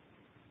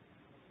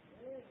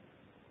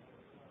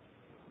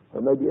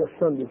 There may be a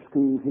Sunday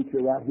school teacher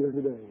right here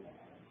today.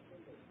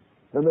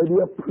 There may be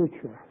a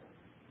preacher.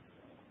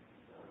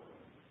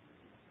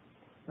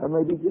 There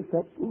may be just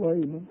that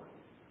layman.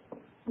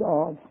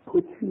 God's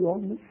put you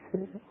on the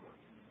shelf.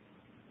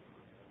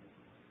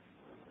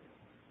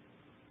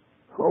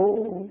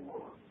 Oh,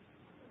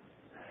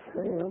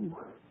 Sam,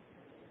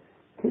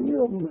 can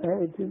you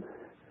imagine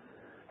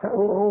how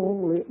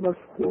lonely it must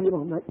feel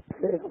on that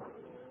shelf?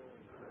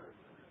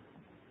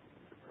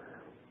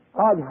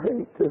 I'd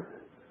hate to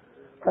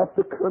have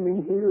to come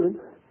in here and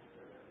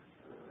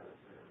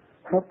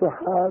have to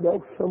hide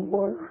off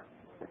somewhere.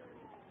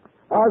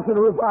 I was in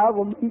a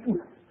revival meeting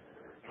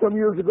some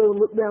years ago and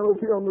looked down over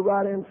here on the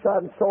right-hand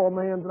side and saw a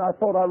man that I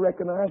thought I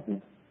recognized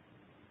him.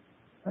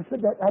 I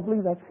said, I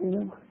believe that's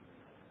him.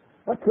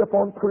 I kept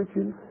on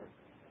preaching,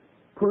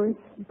 preached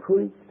and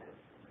preached.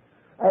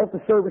 After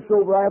the service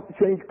over, I have to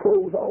change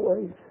clothes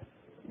always.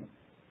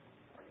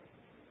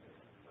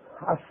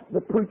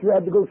 The preacher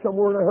had to go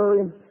somewhere in a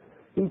hurry, and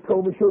he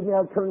told me, showed me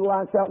how to turn the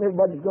lights out, and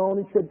everybody's gone.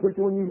 He said,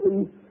 "Preacher, when you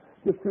leave,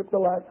 just strip the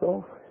lights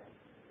off."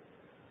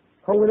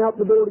 I went out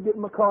the door to get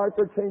in my car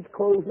after I changed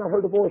clothes, and I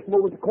heard a voice from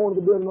over at the corner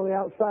of the building on the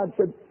outside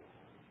said,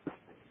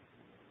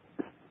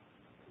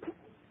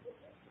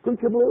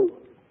 "Preacher Ballew,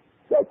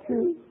 is that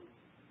you?"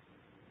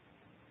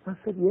 I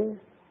said, "Yes."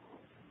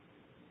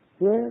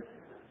 "Yes."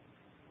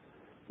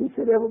 He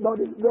said,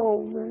 "Everybody's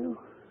gone now."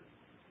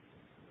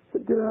 I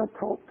said, "Did I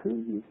talk to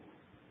you?"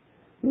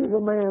 He's a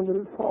man that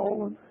had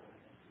fallen,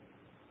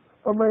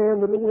 a man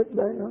that had went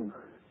down.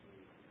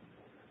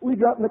 We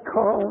got in the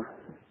car,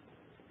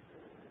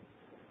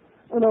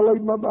 and I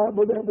laid my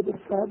Bible down to the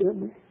side of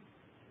me.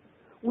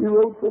 We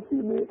rode for a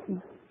few minutes,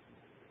 and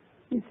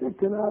he said,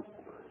 Can I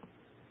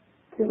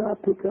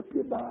pick up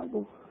your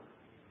Bible?"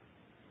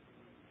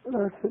 And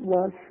I said,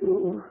 "Why,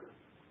 sure."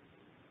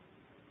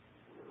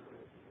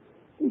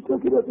 He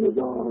took it up in his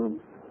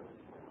arms,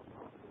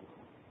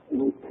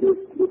 and he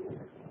kissed it.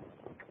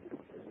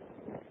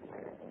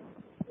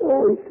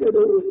 Oh, he said,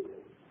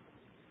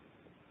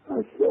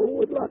 "I sure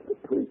would like to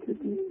preach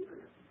again.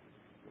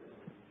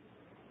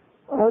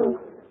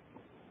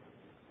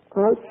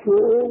 I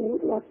sure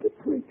would like to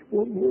preach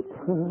one more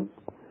time."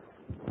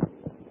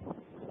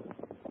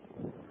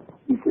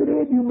 He said,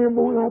 "Ed, you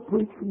remember when I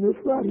preached from this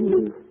right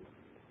here?"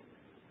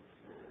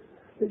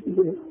 I said,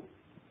 "Yeah."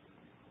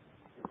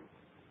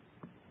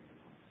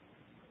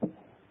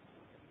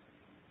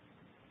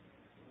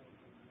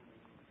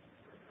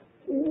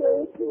 He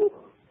waited till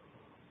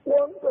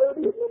 1:30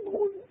 in the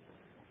morning.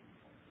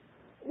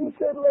 He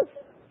said,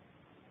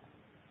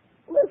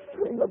 let's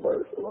sing a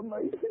verse of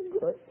Amazing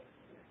Grace."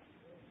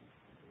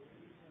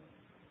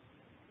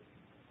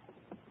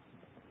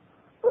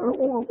 I don't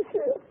want to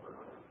share.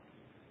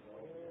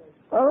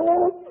 I don't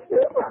want to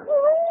share.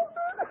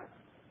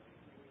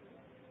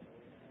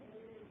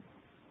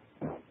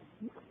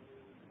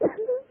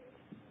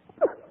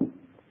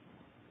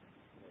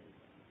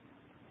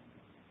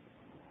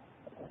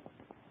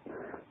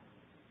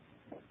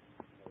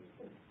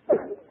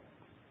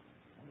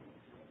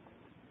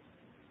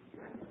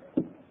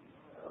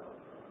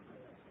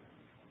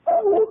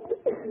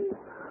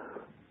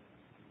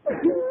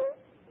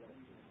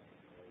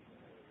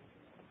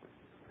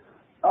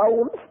 I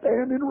want to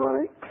stand in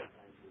ranks.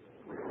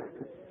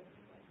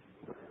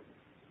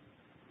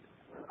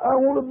 I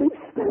want to be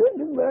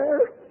standing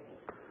there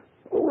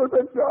with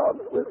the God,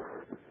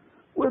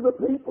 with the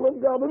people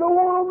of God. I don't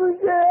want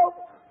to yell.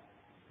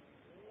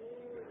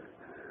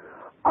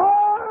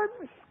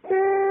 I'm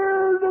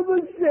scared of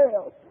the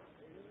shelf.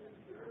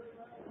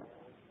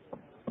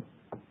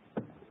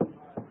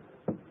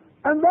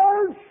 And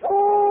there's so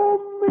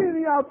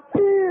many I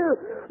fear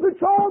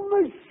that's on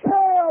the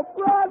shelf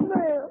right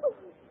now.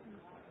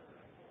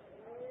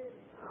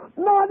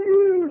 Not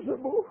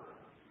usable.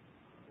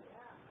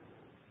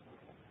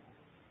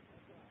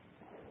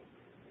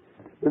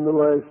 And the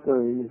last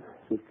thing,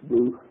 Sister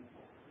Boo.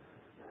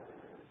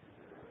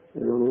 I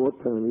don't know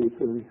what time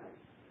it is.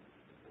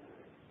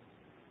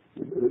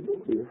 You better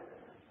go here.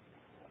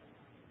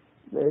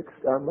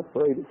 Next, I'm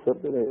afraid of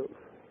something else.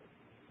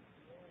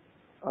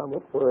 I'm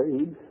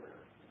afraid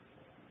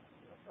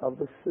of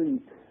the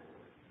seat.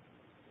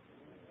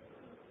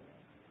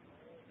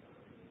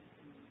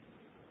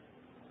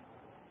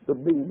 The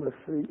Bema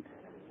seat.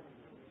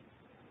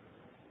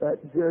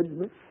 That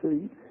judgment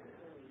seat.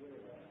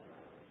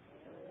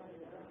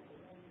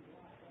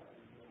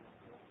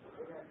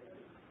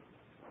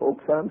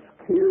 Folks, I'm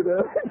scared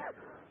of it.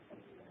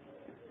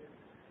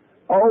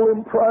 All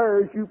them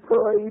prayers you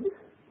prayed,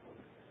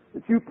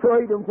 that you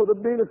prayed them for the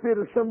benefit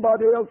of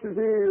somebody else's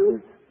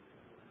ears,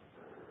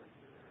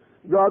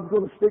 God's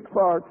going to stick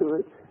fire to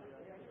it.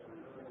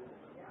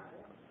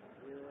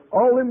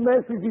 All them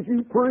messages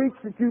you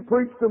preached, that you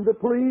preached them to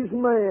please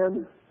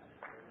man,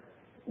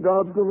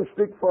 God's going to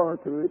stick fire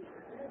to it.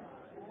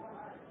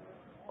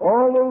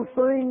 All those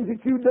things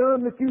that you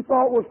done that you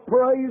thought was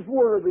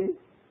praiseworthy,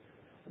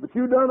 but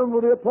you done them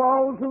with the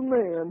applause of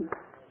man,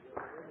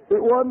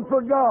 it wasn't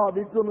for God,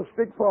 He's going to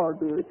stick fire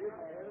to it.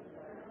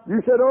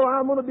 You said, oh,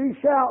 I'm going to be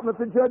shouting at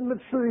the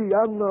judgment seat.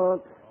 I'm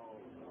not.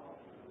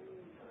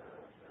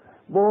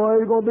 Boy,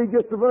 you're going to be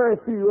just a very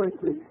few,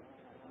 ain't they?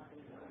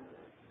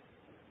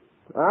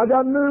 I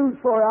got news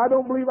for you. I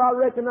don't believe I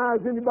recognize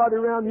anybody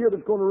around here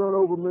that's going to run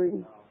over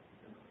me.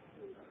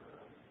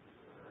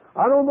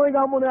 I don't think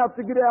I'm going to have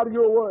to get out of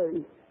your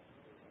way.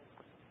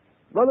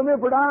 Brother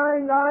Milford, I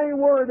ain't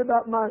worried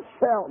about my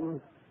shouting,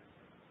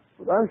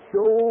 but I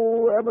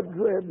sure am a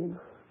dreading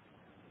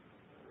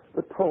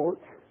the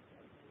torch.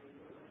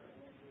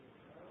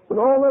 When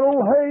all that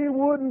old hay,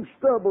 wood, and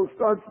stubble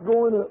starts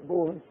going up,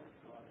 boy.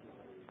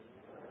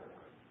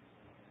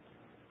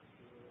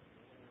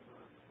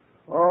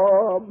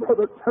 Oh,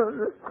 Brother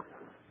Turner.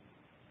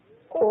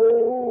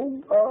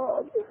 Oh,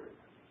 God.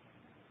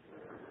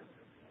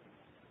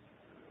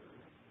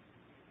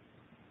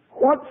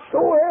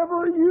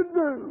 Whatsoever you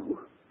do,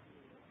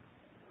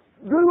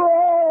 do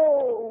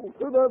all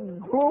to the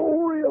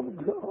glory of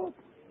God.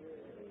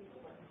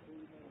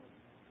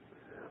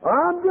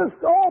 I'm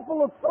just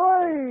awful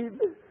afraid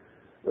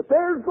that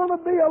there's going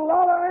to be a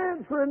lot of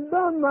answering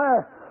done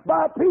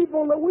by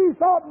people that we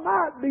thought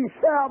might be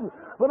shouting,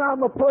 but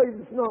I'm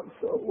afraid it's not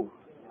so.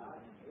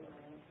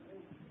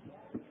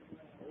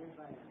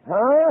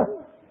 Huh?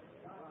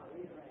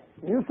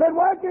 You said,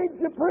 why can't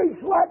you preach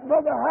like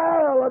Brother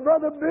Harold or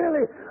Brother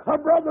Billy or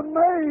Brother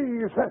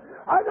Mays?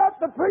 I got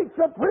to preach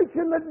the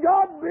preaching that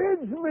God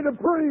bids me to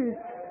preach.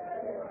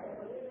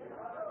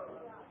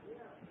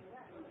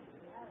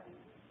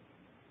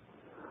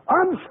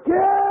 I'm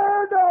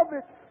scared of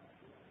it.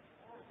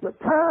 The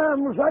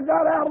times I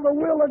got out of the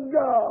will of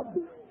God.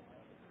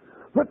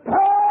 The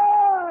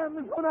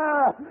times when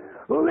I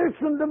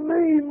listened to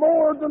me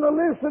more than I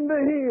listened to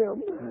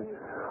Him.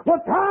 The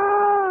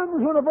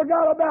times when I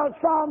forgot about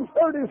Psalms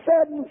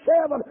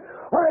 37:7,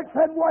 where it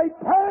said, wait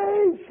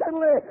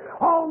patiently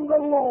on the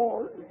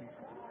Lord.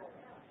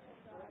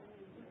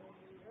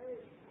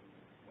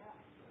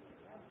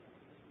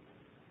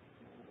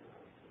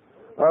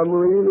 I'm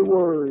really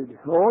worried.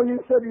 Oh,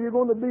 you said you're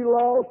going to be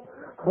lost?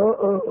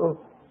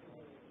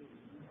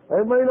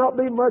 There may not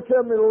be much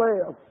of me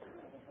left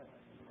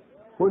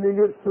when you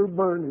get through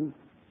burning.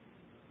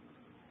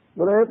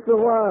 But after a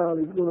while,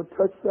 He's going to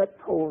touch that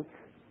torch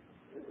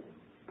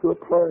to a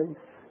place.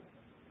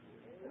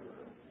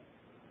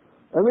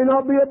 There may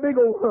not be a big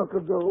old hunk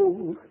of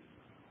gold,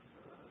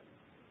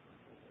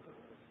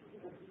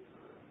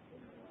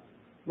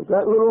 but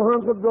that little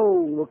hunk of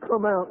gold will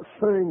come out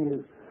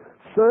singing,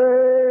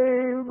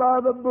 saved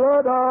by the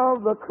blood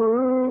of the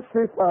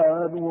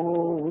crucified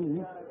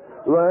one,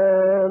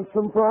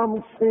 ransom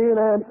from sin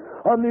and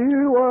a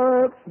new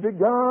work's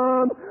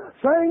begun.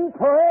 Sing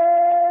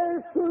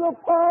praise to the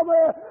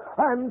Father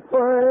and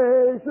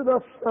praise to the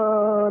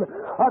Son.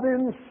 I've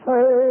been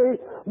saved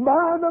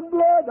by the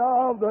blood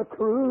of the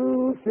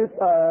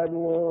crucified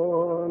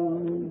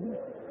one.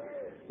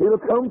 It'll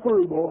come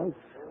through, boys.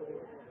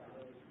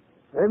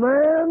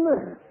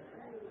 Amen.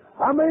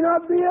 I may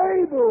not be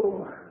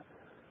able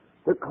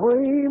to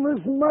claim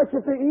as much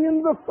at the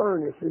end of the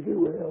furnace as you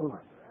will,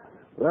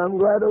 but I'm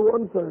glad of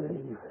one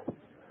thing.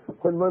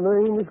 When my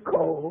name is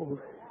called,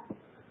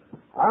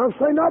 I'll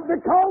say not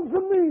because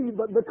of me,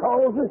 but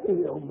because of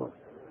Him.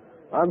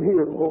 I'm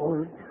here,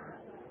 Lord.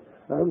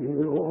 I'm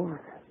here, Lord.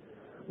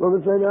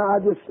 Brother Saint,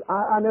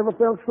 I never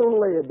felt so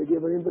led to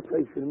give an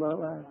invitation in my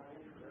life.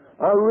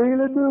 I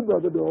really do,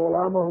 Brother Doyle.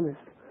 I'm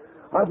honest.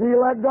 I feel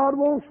like God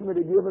wants me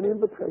to give an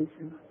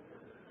invitation.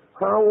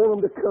 I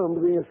want them to come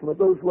to the instrument.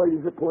 Those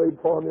ladies that played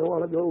for me a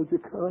while ago, would you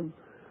come?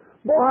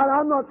 Boy,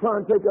 I'm not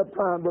trying to take up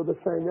time, Brother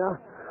Saint.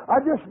 I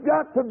just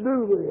got to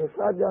do this.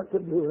 I got to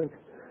do it.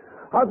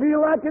 I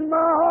feel like in my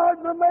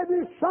heart there may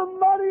be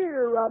somebody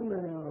here right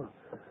now.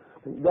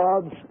 And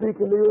God's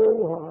speaking to your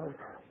old heart.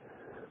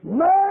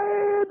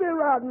 Maybe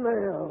right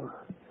now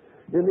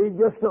you need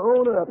just to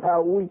own up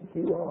how weak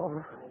you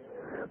are.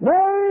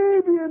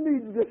 Maybe you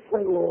need to just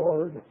say,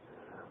 Lord,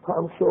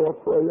 I'm so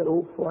afraid of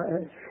old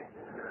Flash.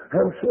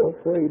 I'm so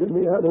afraid of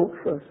me. I don't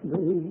trust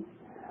me.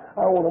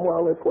 I want them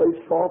while they play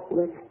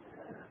softly.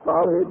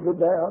 Our heads are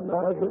down,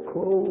 eyes are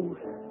closed.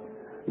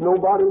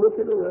 Nobody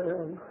looking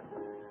around.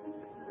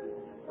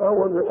 I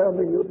wonder how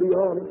many will be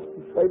honest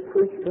and say,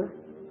 preacher,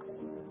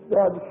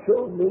 God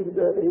showed me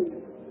today.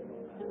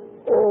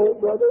 Oh,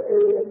 Brother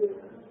Ed,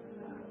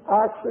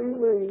 I see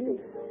me.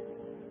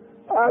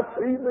 I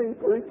see me,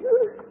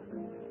 preacher.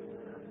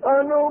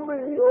 I know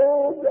me.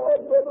 Oh,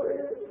 God, Brother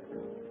Ed.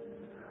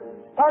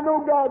 I know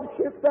God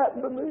shipped that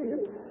to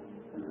me.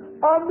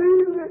 I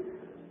need it.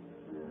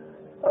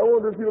 I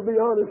wonder if you'll be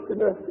honest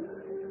enough to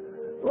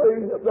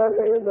raise up that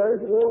hand.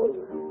 There's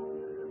one.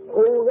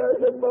 Oh,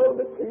 there's a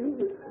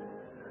multitude.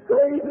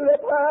 Raise it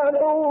up high and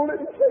hold it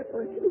and say,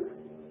 preacher,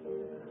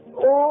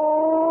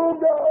 oh,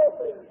 God,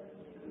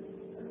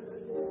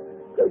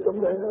 take them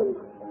down.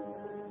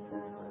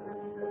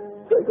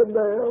 Take them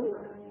down.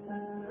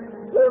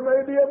 There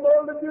may be a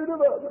multitude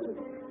of others,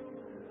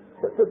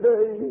 but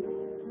today,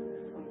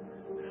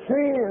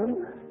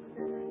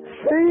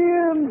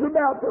 sin's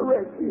about to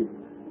wreck you.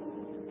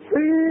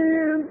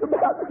 Sin's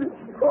about to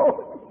destroy.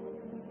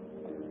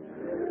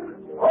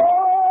 Oh,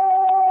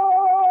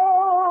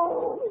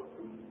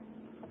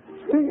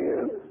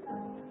 sin,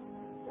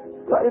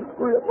 got its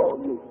grip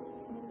on you.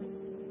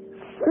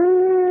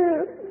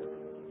 Sin,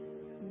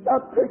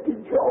 not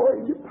taking joy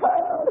in your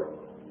power.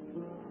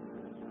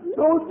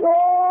 No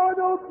joy,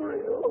 no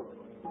thrill.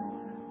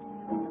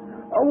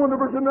 I wonder if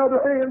there's another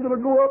hand that'll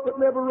go up that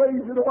never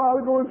raised it a while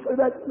ago and say,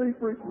 that's me,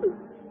 preacher.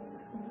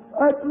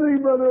 That's me,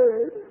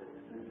 Brother Ed.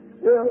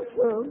 Yes,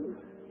 son.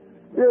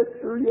 Yes,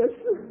 sir. Yes,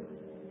 sir.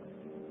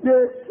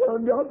 Yes,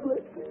 son. God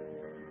bless you.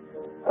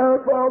 Our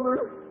Father,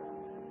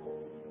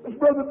 this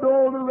Brother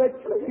Doyle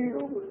directs to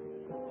him.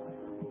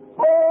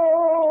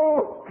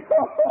 Oh,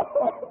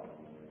 God.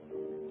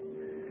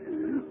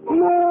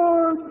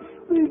 Lord,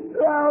 speak to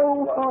our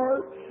own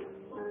hearts.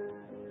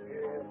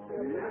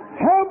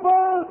 Help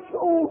us,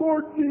 oh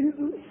Lord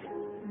Jesus.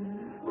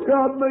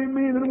 God, may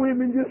men and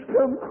women just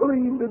come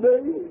clean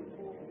today.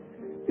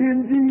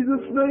 In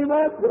Jesus' name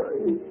I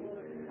pray.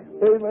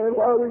 Amen.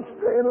 While we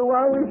stand and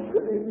while we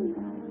sing,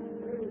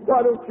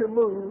 why don't you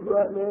move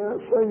right now?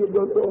 Sing it,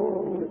 Brother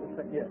Doyle.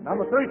 Yeah.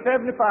 Number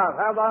 375,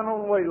 Have Thine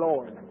Own Way,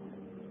 Lord.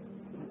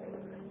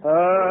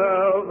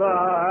 Have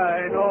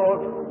Thine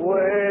Own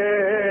Way,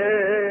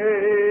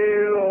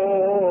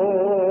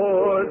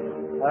 Lord.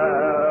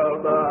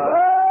 Have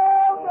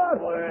Thine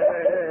way.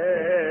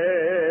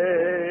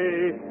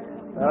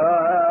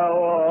 Thou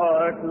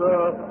art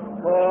the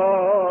potter,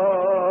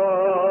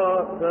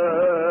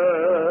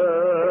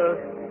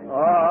 I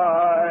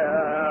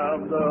am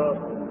the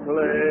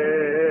clay.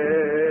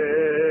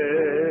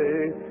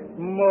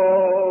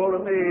 Mold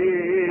me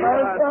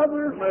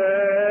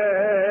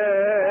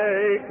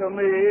and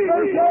make me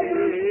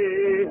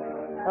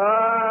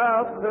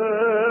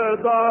after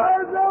thy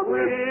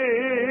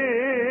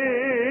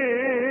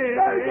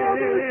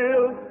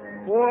will,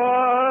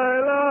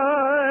 while I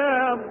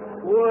am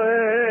waiting,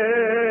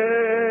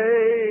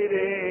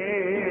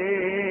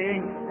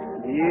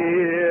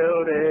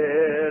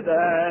 yielded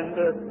and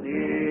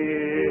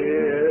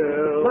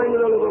still.